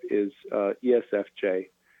type is ESFJ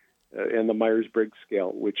and the Myers-Briggs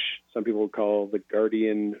scale, which some people call the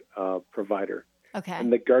guardian provider. Okay.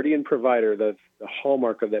 And the guardian provider, the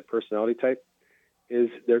hallmark of that personality type is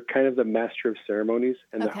they're kind of the master of ceremonies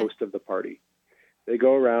and the host of the party. They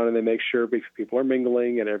go around and they make sure people are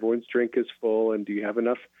mingling and everyone's drink is full and do you have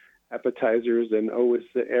enough appetizers and, is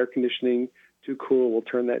the air conditioning too cool? We'll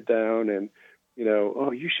turn that down and,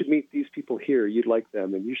 you should meet these people here. You'd like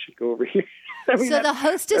them and you should go over here. I mean, so the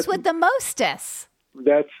hostess with the mostess.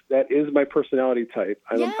 That is my personality type.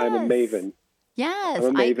 I'm a maven. Yes, I'm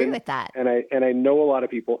a maven, I agree with that. And I know a lot of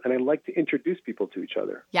people and I like to introduce people to each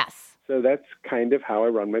other. Yes. So that's kind of how I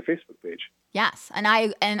run my Facebook page. Yes. And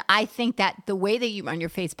I think that the way that you run your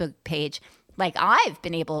Facebook page, like I've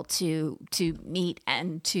been able to meet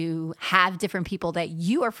and to have different people that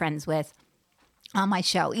you are friends with on my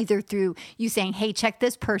show, either through you saying, hey, check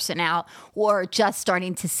this person out, or just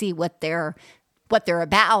starting to see what they're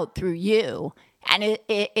about through you. And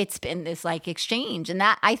it's been this like exchange. And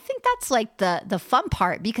that I think that's like the fun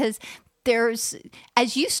part, because there's,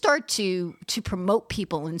 as you start to promote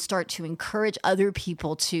people and start to encourage other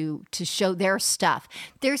people to show their stuff,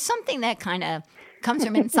 there's something that kind of comes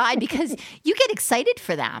from inside because you get excited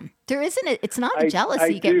for them. There isn't it. It's not a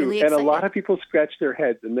jealousy. You get really excited. And a lot of people scratch their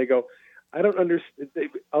heads and they go, I don't understand.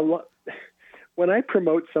 When I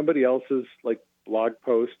promote somebody else's like blog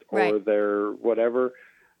post or their whatever,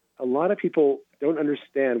 a lot of people don't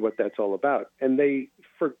understand what that's all about. And they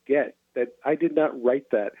forget that I did not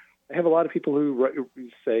write that. I have a lot of people who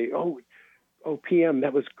say, oh, PM,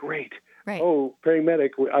 that was great. Right. Oh,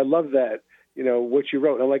 paramedic, I love that. What you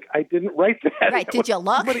wrote. And I'm like, I didn't write that. Right. Did you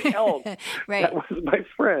look? Somebody else. Right. That was my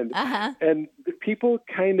friend. Uh-huh. And the people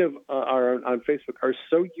kind of are on Facebook are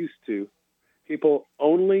so used to people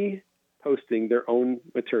only posting their own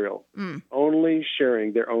material, only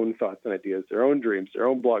sharing their own thoughts and ideas, their own dreams, their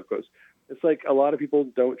own blog posts. It's like a lot of people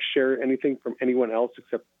don't share anything from anyone else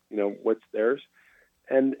except, what's theirs.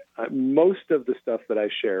 And most of the stuff that I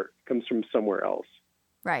share comes from somewhere else.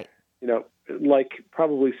 Right. Like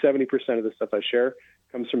probably 70% of the stuff I share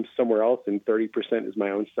comes from somewhere else and 30% is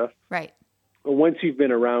my own stuff. Right. But once you've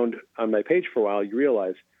been around on my page for a while, you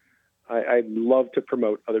realize I love to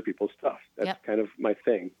promote other people's stuff. That's kind of my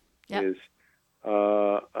thing. Is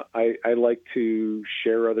I like to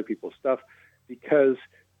share other people's stuff because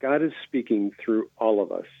God is speaking through all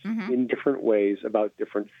of us in different ways about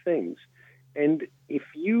different things. And if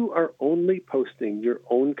you are only posting your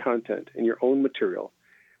own content and your own material,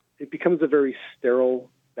 it becomes a very sterile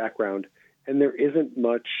background, and there isn't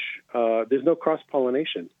much, there's no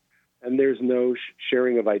cross-pollination, and there's no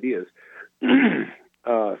sharing of ideas.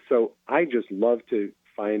 So I just love to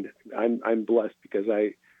find, I'm blessed because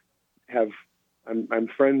I'm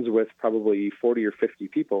friends with probably 40 or 50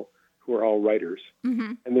 people who are all writers,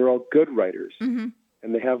 and they're all good writers, and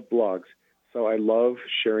they have blogs. So I love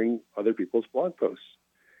sharing other people's blog posts,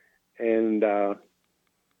 and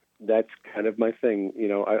that's kind of my thing.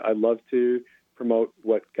 I love to promote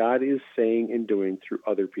what God is saying and doing through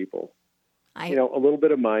other people. A little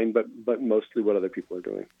bit of mine, but mostly what other people are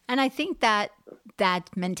doing. And I think that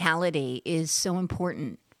that mentality is so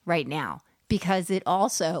important right now, because it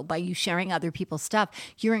also, by you sharing other people's stuff,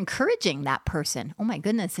 you're encouraging that person. Oh my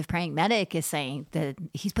goodness, if Praying Medic is saying that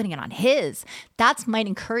he's putting it on his, that might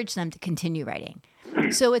encourage them to continue writing.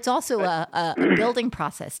 So it's also a building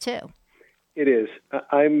process too. It is.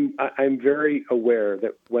 I'm very aware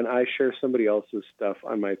that when I share somebody else's stuff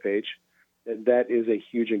on my page, that is a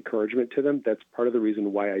huge encouragement to them. That's part of the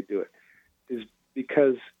reason why I do it, is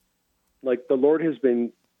because like the Lord has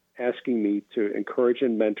been asking me to encourage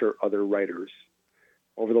and mentor other writers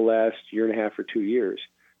over the last year and a half or 2 years.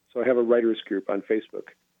 So I have a writers group on Facebook,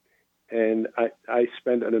 and I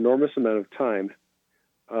spend an enormous amount of time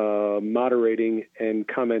moderating and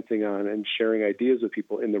commenting on and sharing ideas with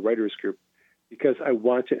people in the writers group, because I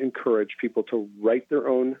want to encourage people to write their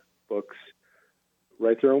own books,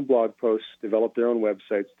 write their own blog posts, develop their own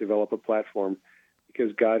websites, develop a platform,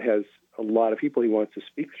 because God has a lot of people he wants to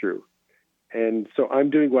speak through. And so I'm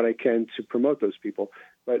doing what I can to promote those people.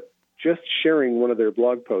 But just sharing one of their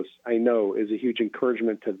blog posts, I know, is a huge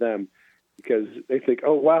encouragement to them, because they think,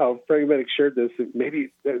 oh, wow, Praying Medic shared this.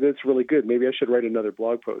 Maybe that's really good. Maybe I should write another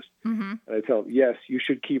blog post. Mm-hmm. And I tell them, yes, you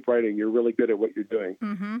should keep writing. You're really good at what you're doing.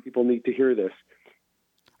 Mm-hmm. People need to hear this.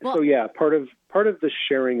 Well, so, yeah, part of the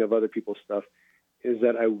sharing of other people's stuff is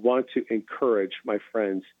that I want to encourage my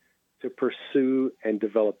friends to pursue and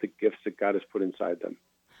develop the gifts that God has put inside them.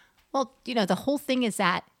 Well, the whole thing is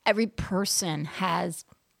that every person has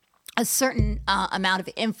a certain amount of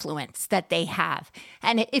influence that they have.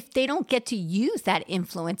 And if they don't get to use that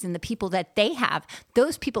influence in the people that they have,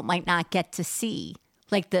 those people might not get to see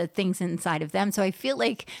like the things inside of them. So I feel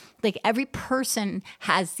like every person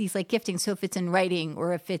has these like giftings. So if it's in writing,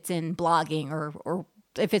 or if it's in blogging, or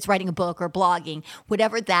if it's writing a book or blogging,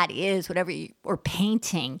 whatever that is, or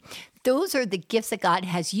painting, those are the gifts that God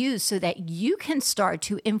has used so that you can start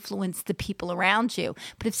to influence the people around you.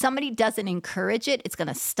 But if somebody doesn't encourage it, it's going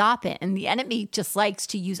to stop it. And the enemy just likes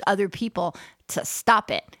to use other people to stop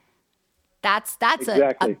it. That's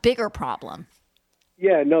exactly. a bigger problem.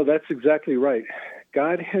 Yeah, no, that's exactly right.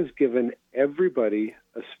 God has given everybody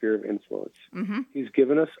a sphere of influence. Mm-hmm. He's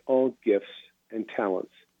given us all gifts and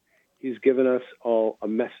talents. He's given us all a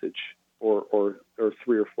message, or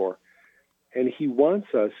 3 or 4. And he wants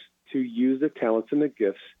us to use the talents and the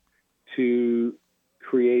gifts to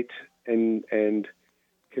create and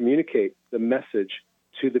communicate the message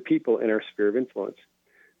to the people in our sphere of influence.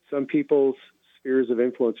 Some people's spheres of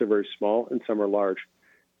influence are very small and some are large,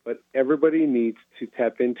 but everybody needs to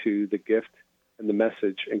tap into the gift and the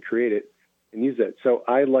message and create it and use it. So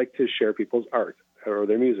I like to share people's art or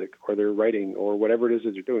their music or their writing or whatever it is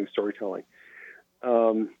that they're doing, storytelling.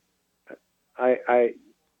 I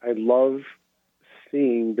love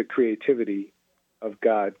seeing the creativity of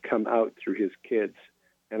God come out through his kids.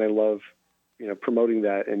 And I love, promoting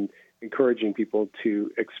that and encouraging people to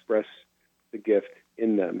express the gift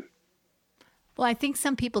in them. Well, I think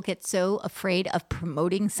some people get so afraid of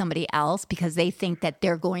promoting somebody else because they think that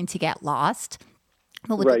they're going to get lost.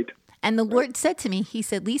 Right. And the Lord said to me, he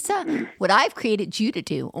said, Lisa, what I've created you to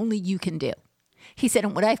do, only you can do. He said,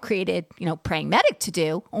 and what I've created, Praying Medic to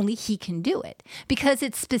do, only he can do it, because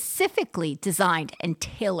it's specifically designed and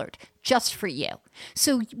tailored just for you.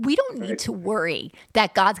 So we don't need to worry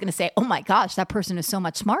that God's going to say, oh my gosh, that person is so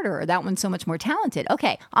much smarter, or that one's so much more talented.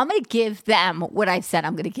 Okay, I'm going to give them what I've said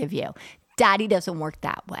I'm going to give you. Daddy doesn't work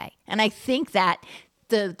that way. And I think that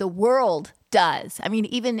the world does. I mean,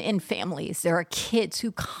 even in families, there are kids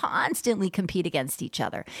who constantly compete against each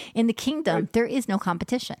other. In the kingdom, there is no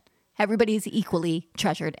competition. Everybody is equally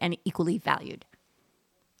treasured and equally valued.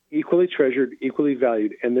 Equally treasured, equally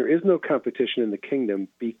valued. And there is no competition in the kingdom,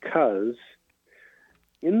 because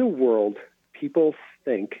in the world, people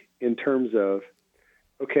think in terms of,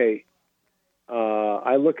 okay,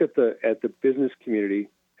 I look at the business community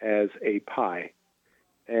as a pie.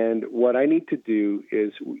 And what I need to do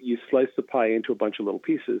is you slice the pie into a bunch of little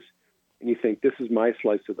pieces, and you think, this is my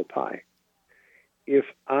slice of the pie. If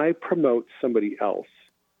I promote somebody else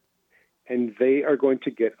and they are going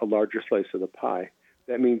to get a larger slice of the pie,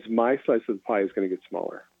 that means my slice of the pie is going to get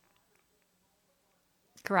smaller.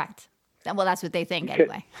 Correct. Well, that's what they think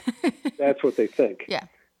anyway. That's what they think. Yeah.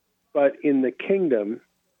 But in the kingdom,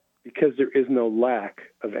 because there is no lack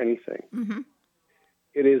of anything, mm-hmm.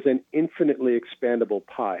 It is an infinitely expandable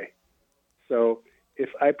pie. So if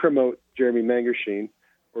I promote Jeremy Mangersheen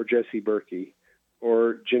or Jesse Berkey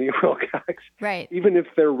or Ginny Wilcox, right. Even if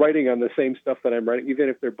they're writing on the same stuff that I'm writing, even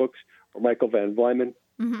if they're books, or Michael Van Vlymen,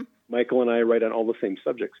 mm-hmm. Michael and I write on all the same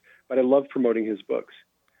subjects, but I love promoting his books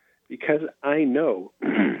because I know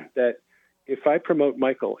that if I promote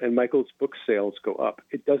Michael and Michael's book sales go up,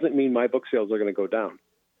 it doesn't mean my book sales are going to go down,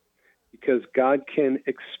 because God can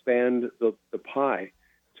expand the pie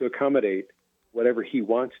to accommodate whatever he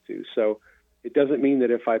wants to. So it doesn't mean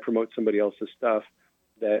that if I promote somebody else's stuff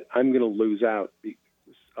that I'm going to lose out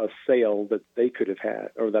a sale that they could have had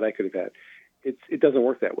or that I could have had. It doesn't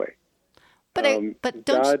work that way. But don't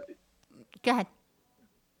God, go ahead.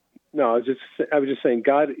 No, I was just saying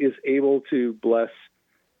God is able to bless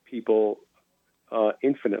people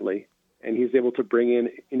infinitely, and he's able to bring in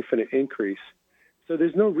infinite increase. So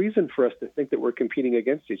there's no reason for us to think that we're competing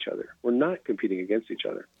against each other. We're not competing against each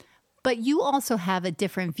other. But you also have a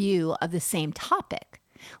different view of the same topic.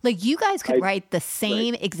 Like you guys could write the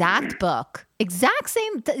same exact book, the exact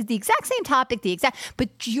same topic, but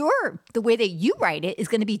the way that you write it is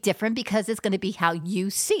going to be different because it's going to be how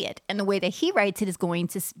you see it. And the way that he writes it is going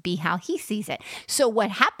to be how he sees it. So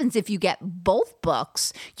what happens if you get both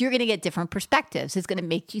books, you're going to get different perspectives. It's going to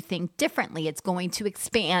make you think differently. It's going to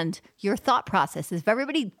expand your thought process. If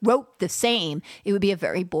everybody wrote the same, it would be a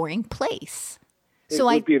very boring place. It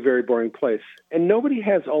would be a very boring place. And nobody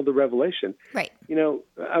has all the revelation. Right. You know,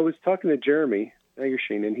 I was talking to Jeremy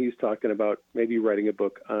Agersheen, and he's talking about maybe writing a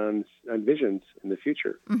book on visions in the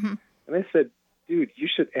future. Mm-hmm. And I said, dude, you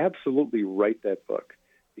should absolutely write that book,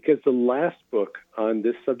 because the last book on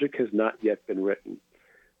this subject has not yet been written.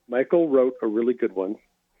 Michael wrote a really good one,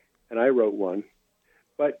 and I wrote one.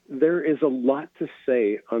 But there is a lot to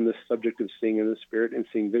say on the subject of seeing in the spirit and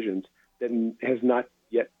seeing visions that has not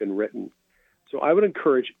yet been written. So I would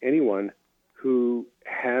encourage anyone who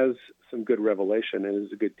has some good revelation and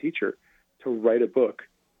is a good teacher to write a book.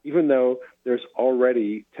 Even though there's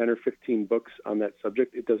already 10 or 15 books on that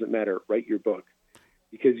subject, it doesn't matter. Write your book,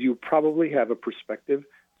 because you probably have a perspective,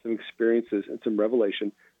 some experiences, and some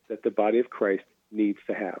revelation that the body of Christ needs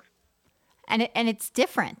to have. And it's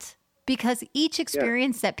different, because each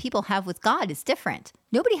experience that people have with God is different.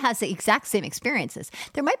 Nobody has the exact same experiences.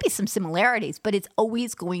 There might be some similarities, but it's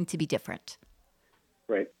always going to be different.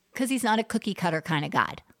 Right. Because he's not a cookie cutter kind of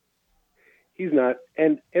God. He's not.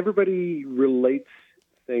 And everybody relates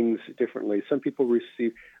things differently. Some people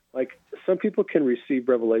can receive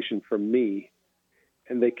revelation from me,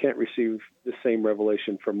 and they can't receive the same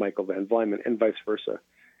revelation from Michael Van Vlymen, and vice versa.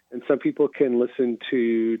 And some people can listen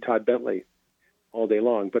to Todd Bentley all day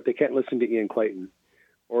long, but they can't listen to Ian Clayton.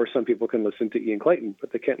 Or some people can listen to Ian Clayton,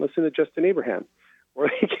 but they can't listen to Justin Abraham.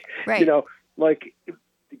 Or, right.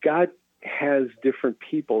 God has different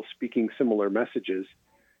people speaking similar messages,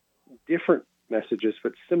 different messages,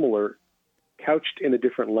 but similar, couched in a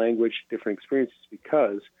different language, different experiences,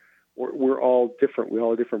 because we're all different. We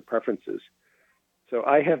all have different preferences. So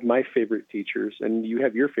I have my favorite teachers, and you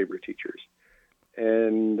have your favorite teachers.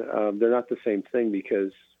 And they're not the same thing,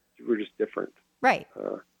 because we're just different. Right.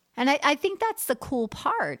 And I think that's the cool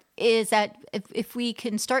part, is that if we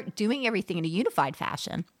can start doing everything in a unified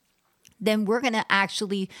fashion, then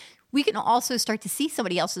we can also start to see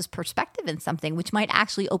somebody else's perspective in something, which might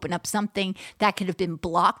actually open up something that could have been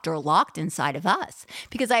blocked or locked inside of us.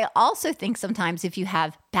 Because I also think sometimes if you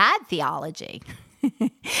have bad theology,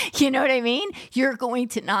 you know what I mean? You're going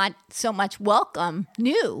to not so much welcome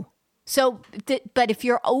new. But if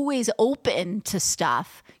you're always open to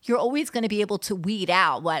stuff, you're always going to be able to weed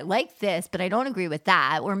out, well, I like this, but I don't agree with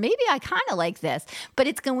that. Or maybe I kind of like this, but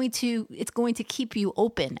it's going to keep you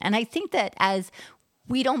open. And I think that as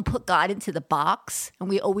we don't put God into the box, and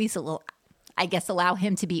we always, allow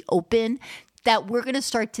him to be open, that we're going to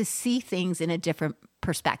start to see things in a different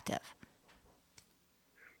perspective.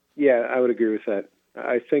 Yeah, I would agree with that.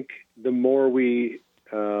 I think the more we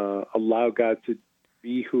allow God to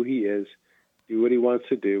be who he is, do what he wants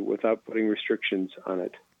to do without putting restrictions on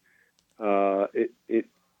it,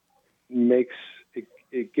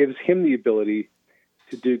 it gives him the ability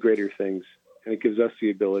to do greater things, and it gives us the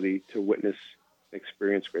ability to witness,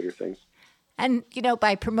 experience greater things. And,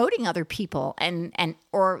 by promoting other people and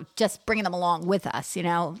or just bringing them along with us,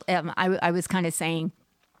 I was kind of saying,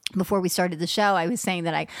 before we started the show, I was saying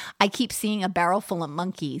that I keep seeing a barrel full of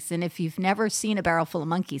monkeys. And if you've never seen a barrel full of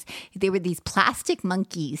monkeys, they were these plastic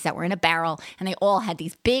monkeys that were in a barrel, and they all had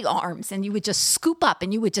these big arms, and you would just scoop up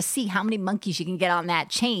and you would just see how many monkeys you can get on that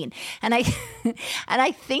chain. And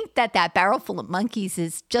I think that barrel full of monkeys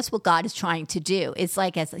is just what God is trying to do. It's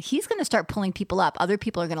like, as he's going to start pulling people up, other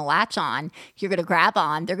people are going to latch on, you're going to grab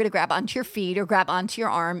on, they're going to grab onto your feet or grab onto your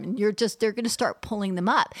arm, and they're going to start pulling them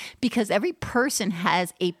up, because every person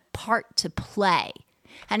has a part to play,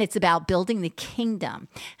 and it's about building the kingdom.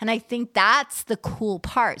 And I think that's the cool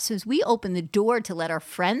part. So as we open the door to let our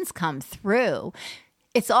friends come through,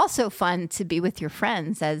 it's also fun to be with your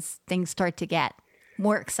friends as things start to get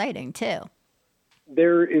more exciting too.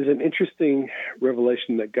 There is an interesting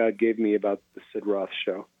revelation that God gave me about the Sid Roth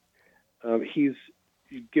show. He's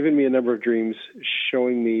given me a number of dreams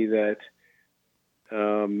showing me that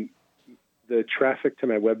the traffic to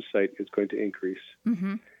my website is going to increase,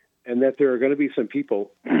 and that there are going to be some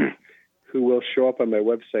people who will show up on my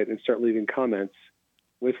website and start leaving comments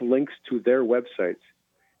with links to their websites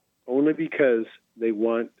only because they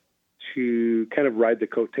want to kind of ride the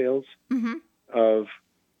coattails of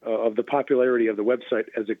the popularity of the website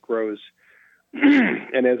as it grows.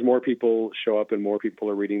 And as more people show up and more people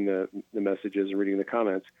are reading the messages and reading the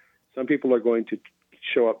comments, some people are going to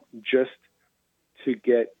show up just to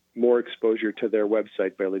get more exposure to their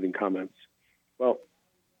website by leaving comments. Well,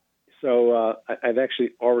 so I've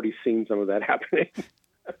actually already seen some of that happening.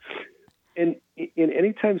 And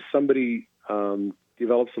anytime somebody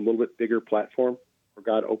develops a little bit bigger platform, where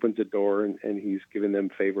God opens a door and he's given them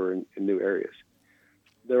favor in new areas,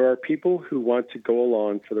 there are people who want to go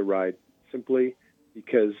along for the ride simply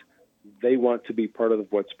because they want to be part of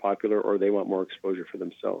what's popular or they want more exposure for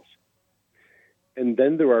themselves. And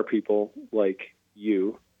then there are people like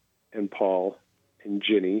you and Paul and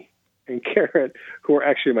Ginny and Karen, who are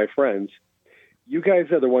actually my friends. You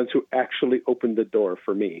guys are the ones who actually opened the door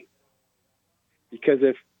for me. Because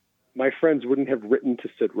if my friends wouldn't have written to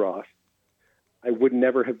Sid Roth, I would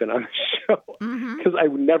never have been on the show because I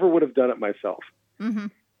never would have done it myself.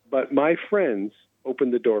 But my friends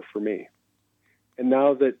opened the door for me. And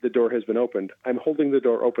now that the door has been opened, I'm holding the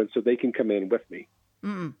door open so they can come in with me.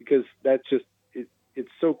 Because that's just,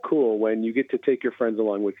 it's so cool when you get to take your friends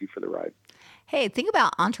along with you for the ride. Hey, think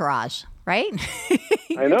about entourage, right? I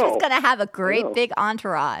know. You're just going to have a great big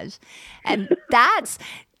entourage. And that's,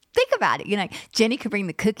 think about it. You know, Jenny could bring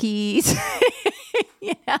the cookies,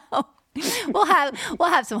 you know. We'll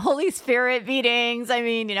have some Holy Spirit meetings. I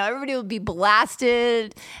mean, you know, everybody will be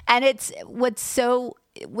blasted. And it's what's so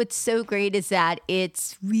great is that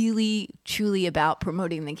it's really truly about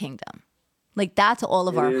promoting the kingdom. Like that's all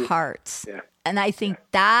of our hearts. Yeah. And I think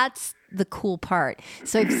that's the cool part.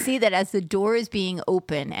 So I see that as the door is being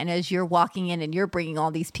open and as you're walking in and you're bringing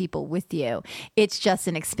all these people with you, it's just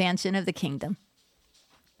an expansion of the kingdom.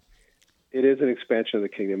 It is an expansion of the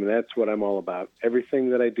kingdom, and that's what I'm all about.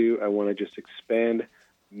 Everything that I do, I want to just expand,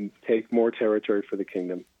 take more territory for the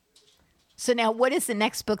kingdom. So now what is the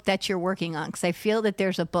next book that you're working on? Because I feel that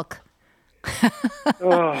there's a book.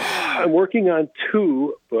 I'm working on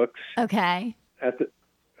 2 books. Okay.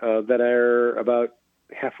 That are about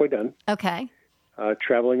halfway done. Okay.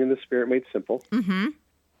 Traveling in the Spirit Made Simple.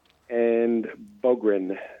 And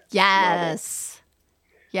Bogren. Yes.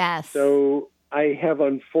 Novel. Yes. So I have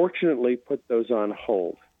unfortunately put those on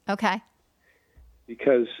hold. Okay.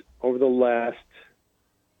 Because over the last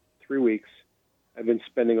 3 weeks, I've been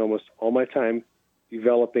spending almost all my time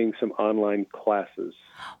developing some online classes.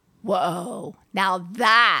 Whoa. Now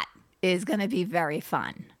that is going to be very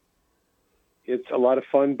fun. It's a lot of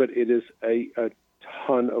fun, but it is a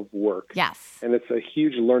ton of work. Yes. And it's a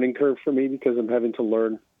huge learning curve for me because I'm having to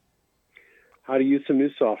learn how to use some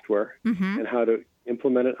new software and how to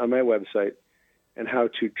implement it on my website and how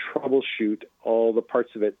to troubleshoot all the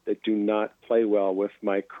parts of it that do not play well with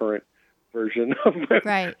my current version of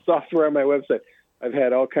my software on my website. I've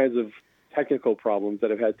had all kinds of technical problems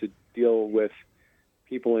that I've had to deal with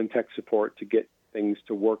people in tech support to get things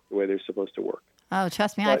to work the way they're supposed to work. Oh,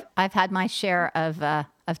 trust me, I've had my share of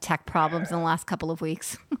tech problems in the last couple of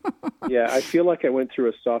weeks. Yeah, I feel like I went through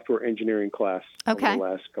a software engineering class over the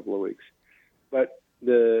last couple of weeks. But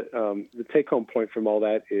the take-home point from all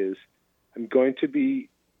that is I'm going to be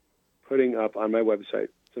putting up on my website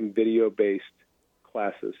some video-based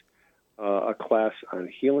classes, a class on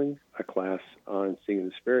healing, a class on seeing in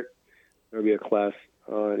the Spirit. There will be a class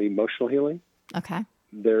on emotional healing. Okay.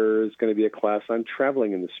 There's going to be a class on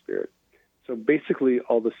traveling in the Spirit. So basically,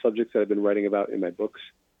 all the subjects that I've been writing about in my books,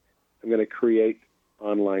 I'm going to create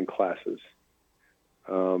online classes.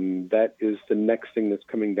 That is the next thing that's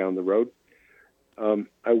coming down the road.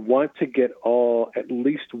 I want to get at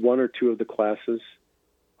least 1 or 2 of the classes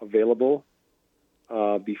available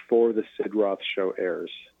before the Sid Roth show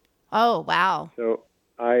airs. Oh, wow. So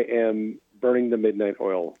I am burning the midnight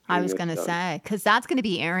oil. I was going to say, because that's going to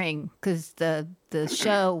be airing, because the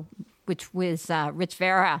show, which was Rich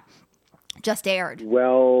Vera, just aired.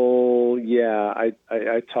 Well, yeah,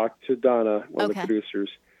 I talked to Donna, one of the producers.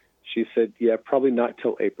 She said, yeah, probably not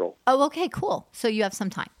till April. Oh, okay, cool. So you have some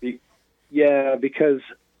time. Yeah, because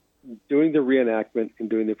doing the reenactment and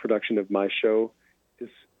doing the production of my show is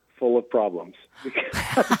full of problems.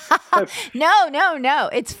 No.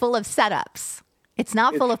 It's full of setups. It's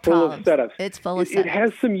not full of full problems. of setups. It's full of setups. It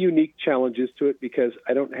has some unique challenges to it because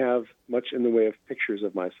I don't have much in the way of pictures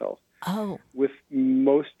of myself. Oh. With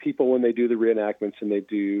most people, when they do the reenactments and they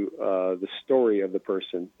do the story of the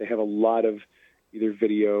person, they have a lot of either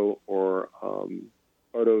video or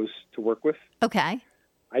photos to work with. Okay.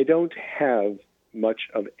 I don't have much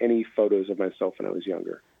of any photos of myself when I was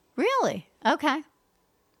younger. Really? Okay.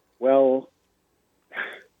 Well,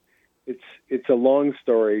 it's a long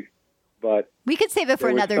story, but we could save it for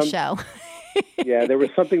another show. Yeah, there was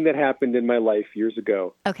something that happened in my life years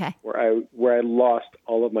ago. Okay. Where I lost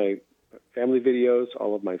all of my family videos,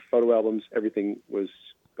 all of my photo albums, everything was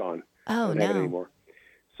gone. Oh, I don't no. have it anymore.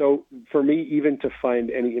 So for me, even to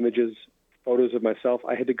find any images, photos of myself,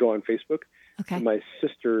 I had to go on Facebook Okay. to my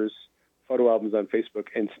sister's photo albums on Facebook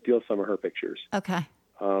and steal some of her pictures. Okay.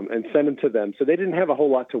 And send them to them. So they didn't have a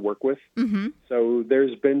whole lot to work with. Mm-hmm. So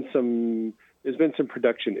there's been some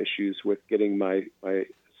production issues with getting my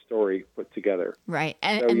story put together. Right.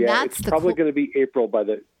 And, so, and yeah, that's it's probably going to be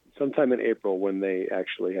sometime in April when they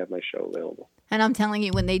actually have my show available. And I'm telling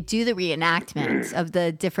you, when they do the reenactments of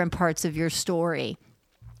the different parts of your story,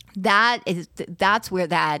 that's where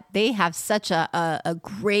they have such a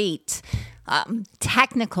great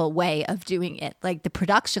technical way of doing it. Like the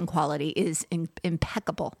production quality is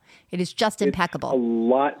impeccable. It is just impeccable. It's a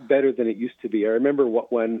lot better than it used to be. I remember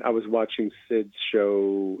when I was watching Sid's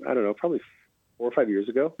show, I don't know, probably 4 or 5 years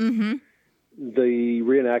ago. Mm-hmm. The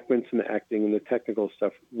reenactments and the acting and the technical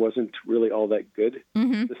stuff wasn't really all that good.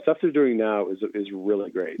 Mm-hmm. The stuff they're doing now is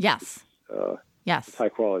really great. Yes. Yes. It's high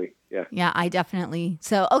quality. Yeah. Yeah, I definitely.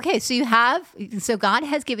 So God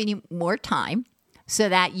has given you more time so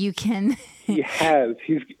that you can. He has.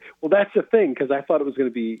 Well, that's the thing, because I thought it was going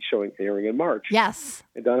to be airing in March. Yes.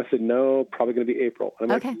 And Donna said, no, probably going to be April.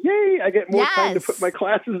 And I'm okay. like, yay, I get more time to put my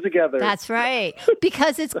classes together. That's right.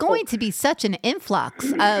 Because it's going to be such an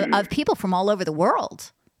influx of people from all over the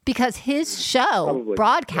world, because his show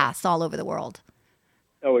broadcasts all over the world.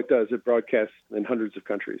 Oh, it does. It broadcasts in hundreds of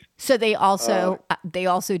countries. So they also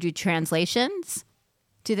do translations.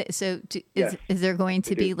 Yes, is there going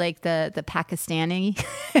to be like the Pakistani?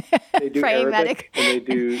 They do praying Arabic, medic? And they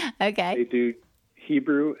do okay. They do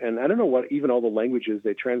Hebrew, and I don't know what even all the languages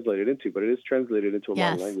they translate it into, but it is translated into a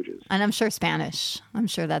lot of languages. And I'm sure Spanish. I'm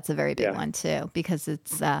sure that's a very big one too, because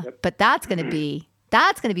it's. Yep. But that's going to be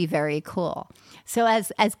very cool. So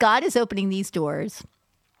as God is opening these doors,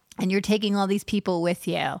 and you're taking all these people with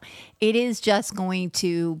you, it is just going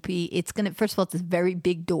to be, first of all, it's a very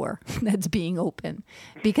big door that's being open,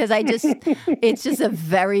 because it's just a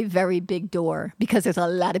very, very big door, because there's a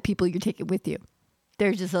lot of people you're taking with you.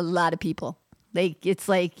 There's just a lot of people.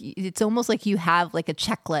 It's almost like you have like a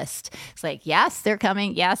checklist. It's like, yes, they're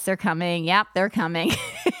coming. Yes, they're coming. Yep, they're coming.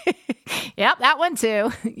 Yep, that one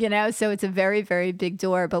too. So it's a very, very big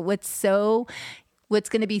door. But what's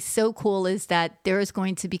going to be so cool is that there is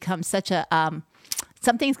going to become such a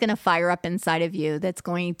something's going to fire up inside of you that's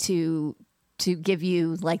going to give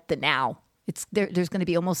you like the now. There's going to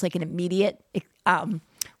be almost like an immediate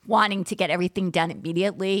wanting to get everything done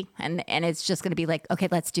immediately, and it's just going to be like, okay,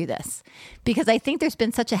 let's do this, because I think there's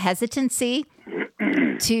been such a hesitancy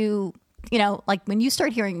to like when you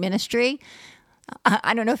start hearing ministry.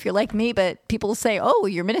 I don't know if you're like me, but people say, "Oh,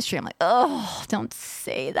 your ministry." I'm like, "Oh, don't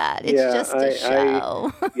say that. It's just a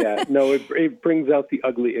show." It brings out the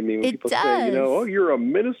ugly in me when people say, "Oh, you're a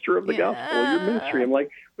minister of the gospel. You're ministry." I'm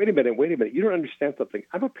like, wait a minute. You don't understand something.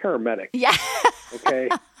 I'm a paramedic. Yeah. Okay.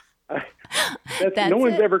 No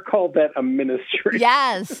one's ever called that a ministry.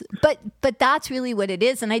 Yes, but that's really what it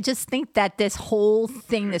is. And I just think that this whole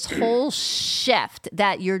thing, this whole shift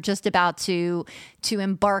that you're just about to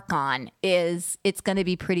embark on it's going to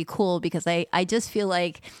be pretty cool, because I just feel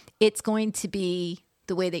like it's going to be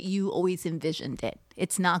the way that you always envisioned it.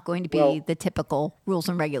 It's not going to be the typical rules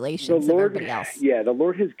and regulations of everybody else. Yeah, the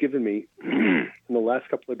Lord has given me in the last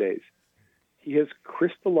couple of days, He has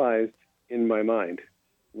crystallized in my mind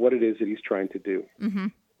what it is that He's trying to do. Mm-hmm.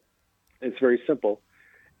 It's very simple.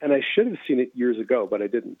 And I should have seen it years ago, but I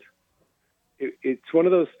didn't. It's one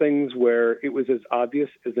of those things where it was as obvious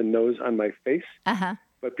as a nose on my face,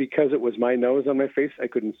 but because it was my nose on my face, I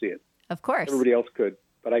couldn't see it. Of course. Everybody else could,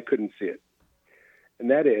 but I couldn't see it. And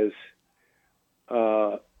that is,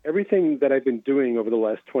 everything that I've been doing over the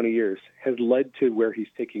last 20 years has led to where He's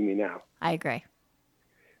taking me now. I agree.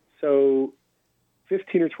 So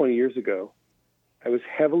 15 or 20 years ago, I was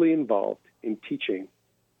heavily involved in teaching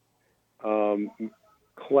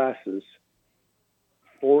classes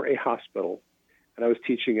for a hospital, and I was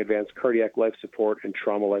teaching advanced cardiac life support and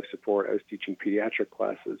trauma life support. I was teaching pediatric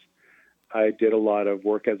classes. I did a lot of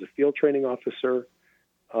work as a field training officer.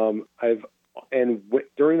 I've And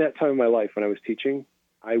during that time of my life when I was teaching,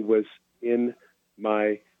 I was in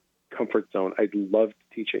my comfort zone. I loved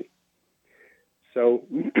teaching. So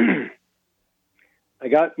I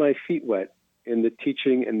got my feet wet in the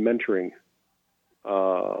teaching and mentoring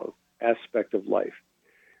aspect of life.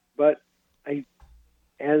 But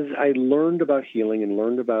as I learned about healing and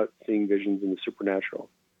learned about seeing visions in the supernatural,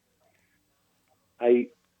 I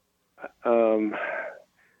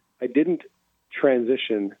didn't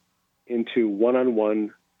transition into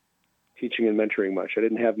one-on-one teaching and mentoring much. I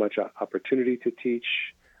didn't have much opportunity to teach.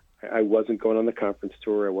 I wasn't going on the conference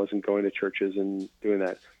tour. I wasn't going to churches and doing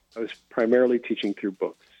that. I was primarily teaching through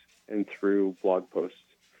books and through blog posts.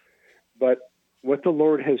 But what the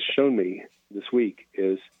Lord has shown me this week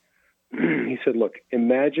is, he said, look,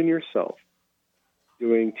 imagine yourself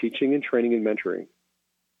doing teaching and training and mentoring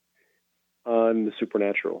on the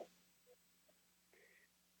supernatural.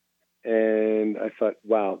 And I thought,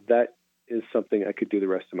 wow, that is something I could do the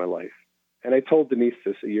rest of my life. And I told Denise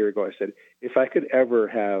this a year ago. I said, if I could ever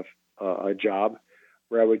have a job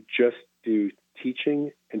where I would just do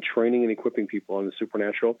teaching and training and equipping people on the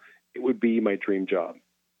supernatural, it would be my dream job.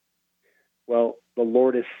 Well, the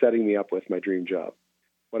Lord is setting me up with my dream job.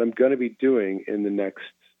 What I'm going to be doing in the next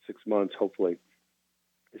 6 months, hopefully,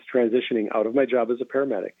 is transitioning out of my job as a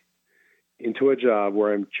paramedic into a job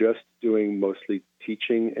where I'm just doing mostly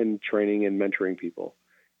teaching and training and mentoring people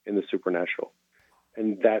in the supernatural.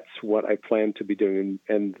 And that's what I plan to be doing.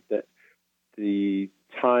 And that the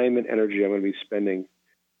time and energy I'm going to be spending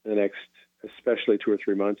in the next, especially 2 or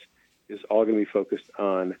 3 months, is all going to be focused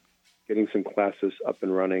on getting some classes up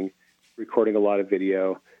and running, recording a lot of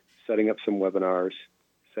video, setting up some webinars,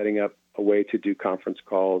 setting up a way to do conference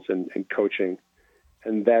calls and coaching.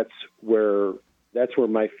 And that's where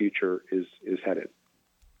my future is headed.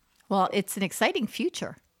 Well, it's an exciting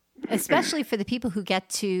future, especially for the people who get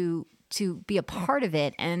to be a part of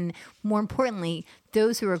it. And more importantly,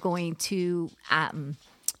 those who are going to,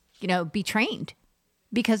 be trained,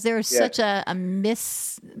 because there's such a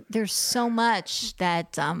there's so much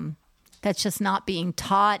that, that's just not being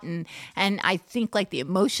taught. And I think like the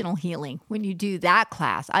emotional healing, when you do that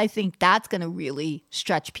class, I think that's going to really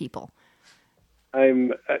stretch people.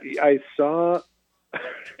 I saw,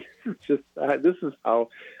 this is how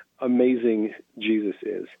amazing Jesus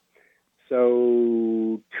is.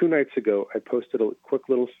 So 2 nights ago, I posted a quick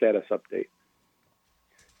little status update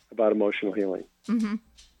about emotional healing. Mm-hmm.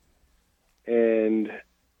 And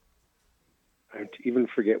I even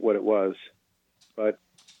forget what it was, but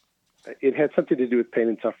it had something to do with pain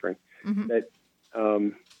and suffering. Mm-hmm. That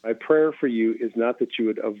my prayer for you is not that you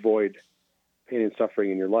would avoid pain and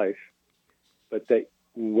suffering in your life, but that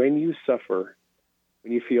when you suffer,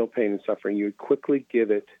 when you feel pain and suffering, you would quickly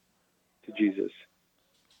give it to Jesus.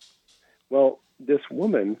 Well, this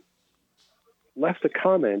woman left a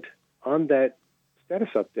comment on that status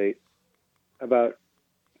update about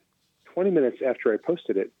 20 minutes after I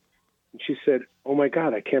posted it. And she said, oh my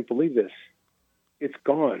God, I can't believe this. It's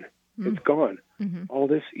gone. Mm-hmm. It's gone. Mm-hmm. All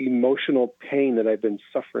this emotional pain that I've been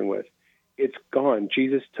suffering with, it's gone.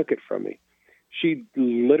 Jesus took it from me. She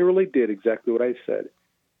literally did exactly what I said.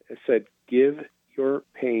 I said, give your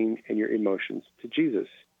pain and your emotions to Jesus.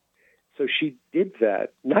 So she did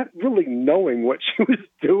that, not really knowing what she was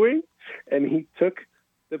doing, and he took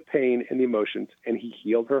the pain and the emotions, and he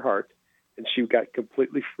healed her heart, and she got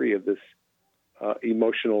completely free of this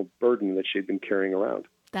emotional burden that she'd been carrying around.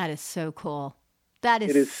 That is so cool.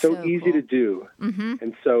 It is so easy cool to do. Mm-hmm.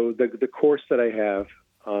 And so the course that I have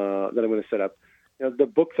that I'm going to set up, the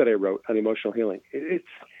book that I wrote on emotional healing,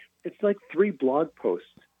 it's like 3 blog posts.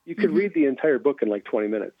 You could mm-hmm. read the entire book in like 20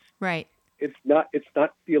 minutes. Right. It's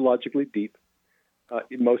not theologically deep.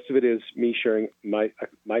 Most of it is me sharing my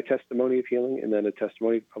testimony of healing, and then a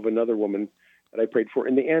testimony of another woman that I prayed for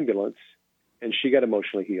in the ambulance, and she got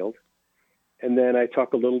emotionally healed. And then I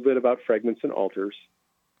talk a little bit about fragments and altars,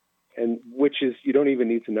 and which is you don't even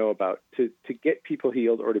need to know about to get people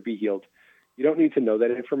healed or to be healed. You don't need to know that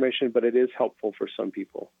information, but it is helpful for some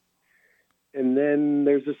people. And then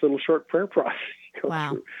there's this little short prayer process you go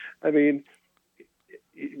through. I mean,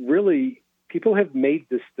 really, people have made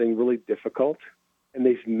this thing really difficult, and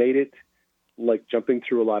they've made it like jumping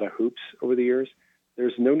through a lot of hoops over the years.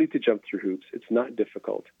 There's no need to jump through hoops. It's not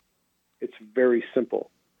difficult. It's very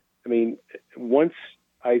simple. I mean, once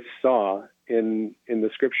I saw in the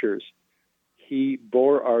scriptures, he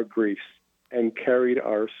bore our griefs and carried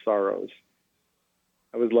our sorrows.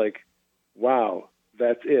 I was like, wow,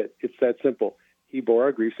 that's it. It's that simple. He bore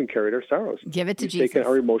our griefs and carried our sorrows. Give it to Jesus. Jesus. Taken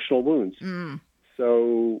our emotional wounds. Mm.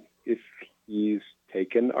 So if he's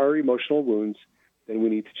taken our emotional wounds, then we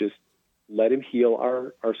need to just let him heal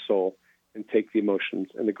our soul and take the emotions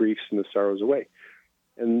and the griefs and the sorrows away.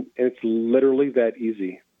 And it's literally that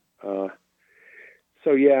easy.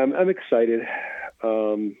 So yeah, I'm excited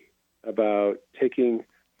about taking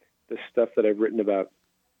the stuff that I've written about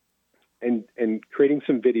and creating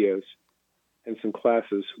some videos and some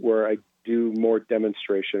classes where I do more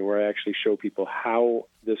demonstration, where I actually show people how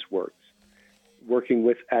this works, working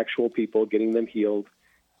with actual people, getting them healed,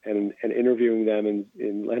 and interviewing them and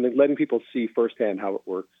letting people see firsthand how it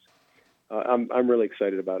works. I'm really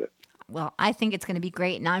excited about it. Well, I think it's going to be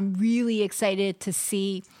great. And I'm really excited to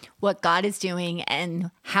see what God is doing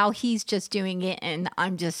and how he's just doing it. And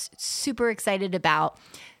I'm just super excited about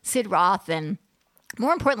Sid Roth. And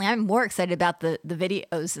more importantly, I'm more excited about the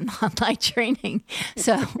videos and the online training.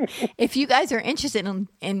 So if you guys are interested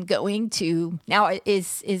in going to, now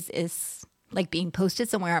is like being posted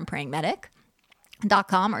somewhere on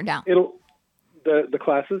prayingmedic.com or no? The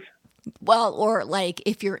classes? Well, or like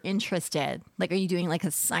if you're interested, like, are you doing like a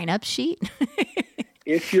sign up sheet?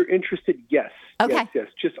 If you're interested, yes. Okay. Yes.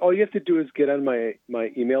 Just all you have to do is get on my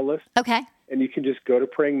email list. Okay. And you can just go to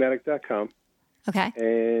prayingmedic.com. Okay.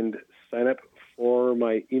 And sign up for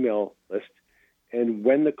my email list. And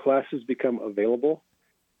when the classes become available,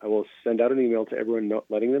 I will send out an email to everyone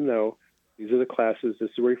letting them know these are the classes. This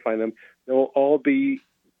is where you find them. They'll all be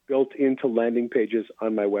built into landing pages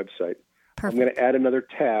on my website. Perfect. I'm going to add another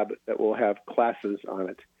tab that will have classes on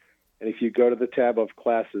it. And if you go to the tab of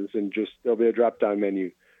classes and there'll be a drop-down menu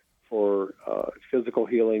for physical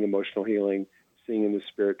healing, emotional healing, seeing in the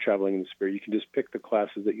spirit, traveling in the spirit. You can just pick the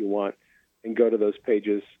classes that you want and go to those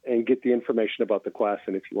pages and get the information about the class.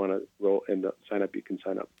 And if you want to roll and sign up, you can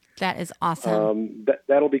sign up. That is awesome.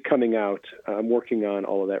 That'll be coming out. I'm working on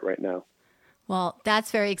all of that right now. Well,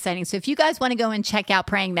 that's very exciting. So if you guys want to go and check out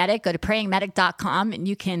Praying Medic, go to prayingmedic.com and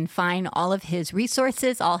you can find all of his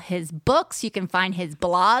resources, all his books. You can find his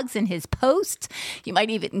blogs and his posts. You might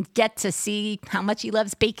even get to see how much he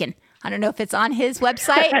loves bacon. I don't know if it's on his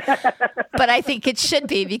website, but I think it should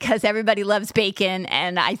be because everybody loves bacon.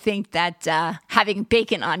 And I think that having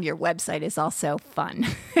bacon on your website is also fun.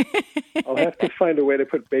 I'll have to find a way to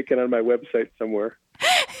put bacon on my website somewhere.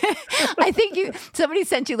 I think somebody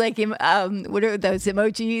sent you like what are those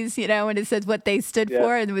emojis, and it says what they stood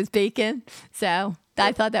for, and it was bacon. So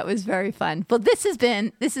I thought that was very fun. Well, this has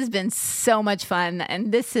been so much fun,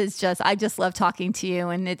 and I just love talking to you,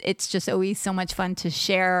 and it's just always so much fun to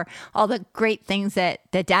share all the great things that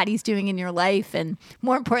Daddy's doing in your life, and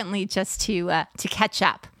more importantly, just to catch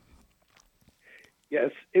up. Yes,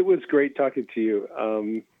 it was great talking to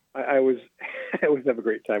you. I always have a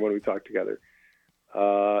great time when we talk together.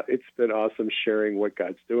 It's been awesome sharing what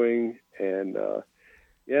God's doing. And,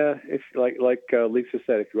 if like Lisa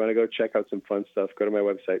said, if you want to go check out some fun stuff, go to my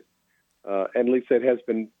website. And Lisa, it has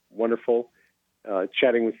been wonderful,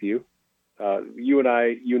 chatting with you. You and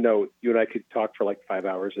I could talk for like 5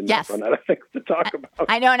 hours and not run out of things to talk about.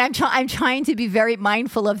 I know. And I'm trying to be very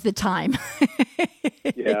mindful of the time.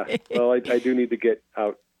 Yeah. Well, I do need to get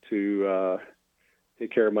out to,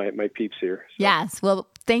 take care of my peeps here. So. Yes. Well,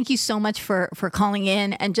 thank you so much for calling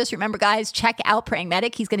in. And just remember, guys, check out Praying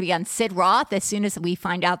Medic. He's going to be on Sid Roth. As soon as we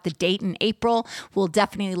find out the date in April, we'll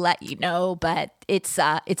definitely let you know. But it's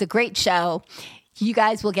a great show. You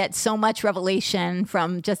guys will get so much revelation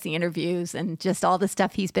from just the interviews and just all the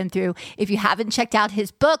stuff he's been through. If you haven't checked out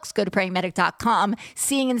his books, go to prayingmedic.com.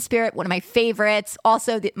 Seeing in the Spirit, one of my favorites.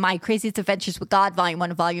 Also, My Craziest Adventures with God, Volume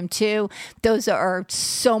 1 and Volume 2. Those are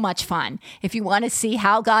so much fun. If you want to see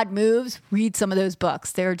how God moves, read some of those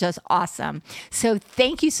books. They're just awesome. So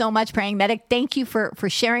thank you so much, Praying Medic. Thank you for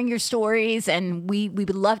sharing your stories. And we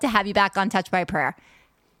would love to have you back on Touched by Prayer.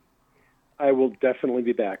 I will definitely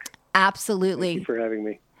be back. Absolutely. Thank you for having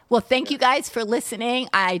me. Well, thank you guys for listening.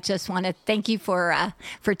 I just want to thank you for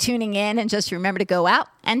tuning in, and just remember to go out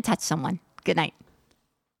and touch someone. Good night.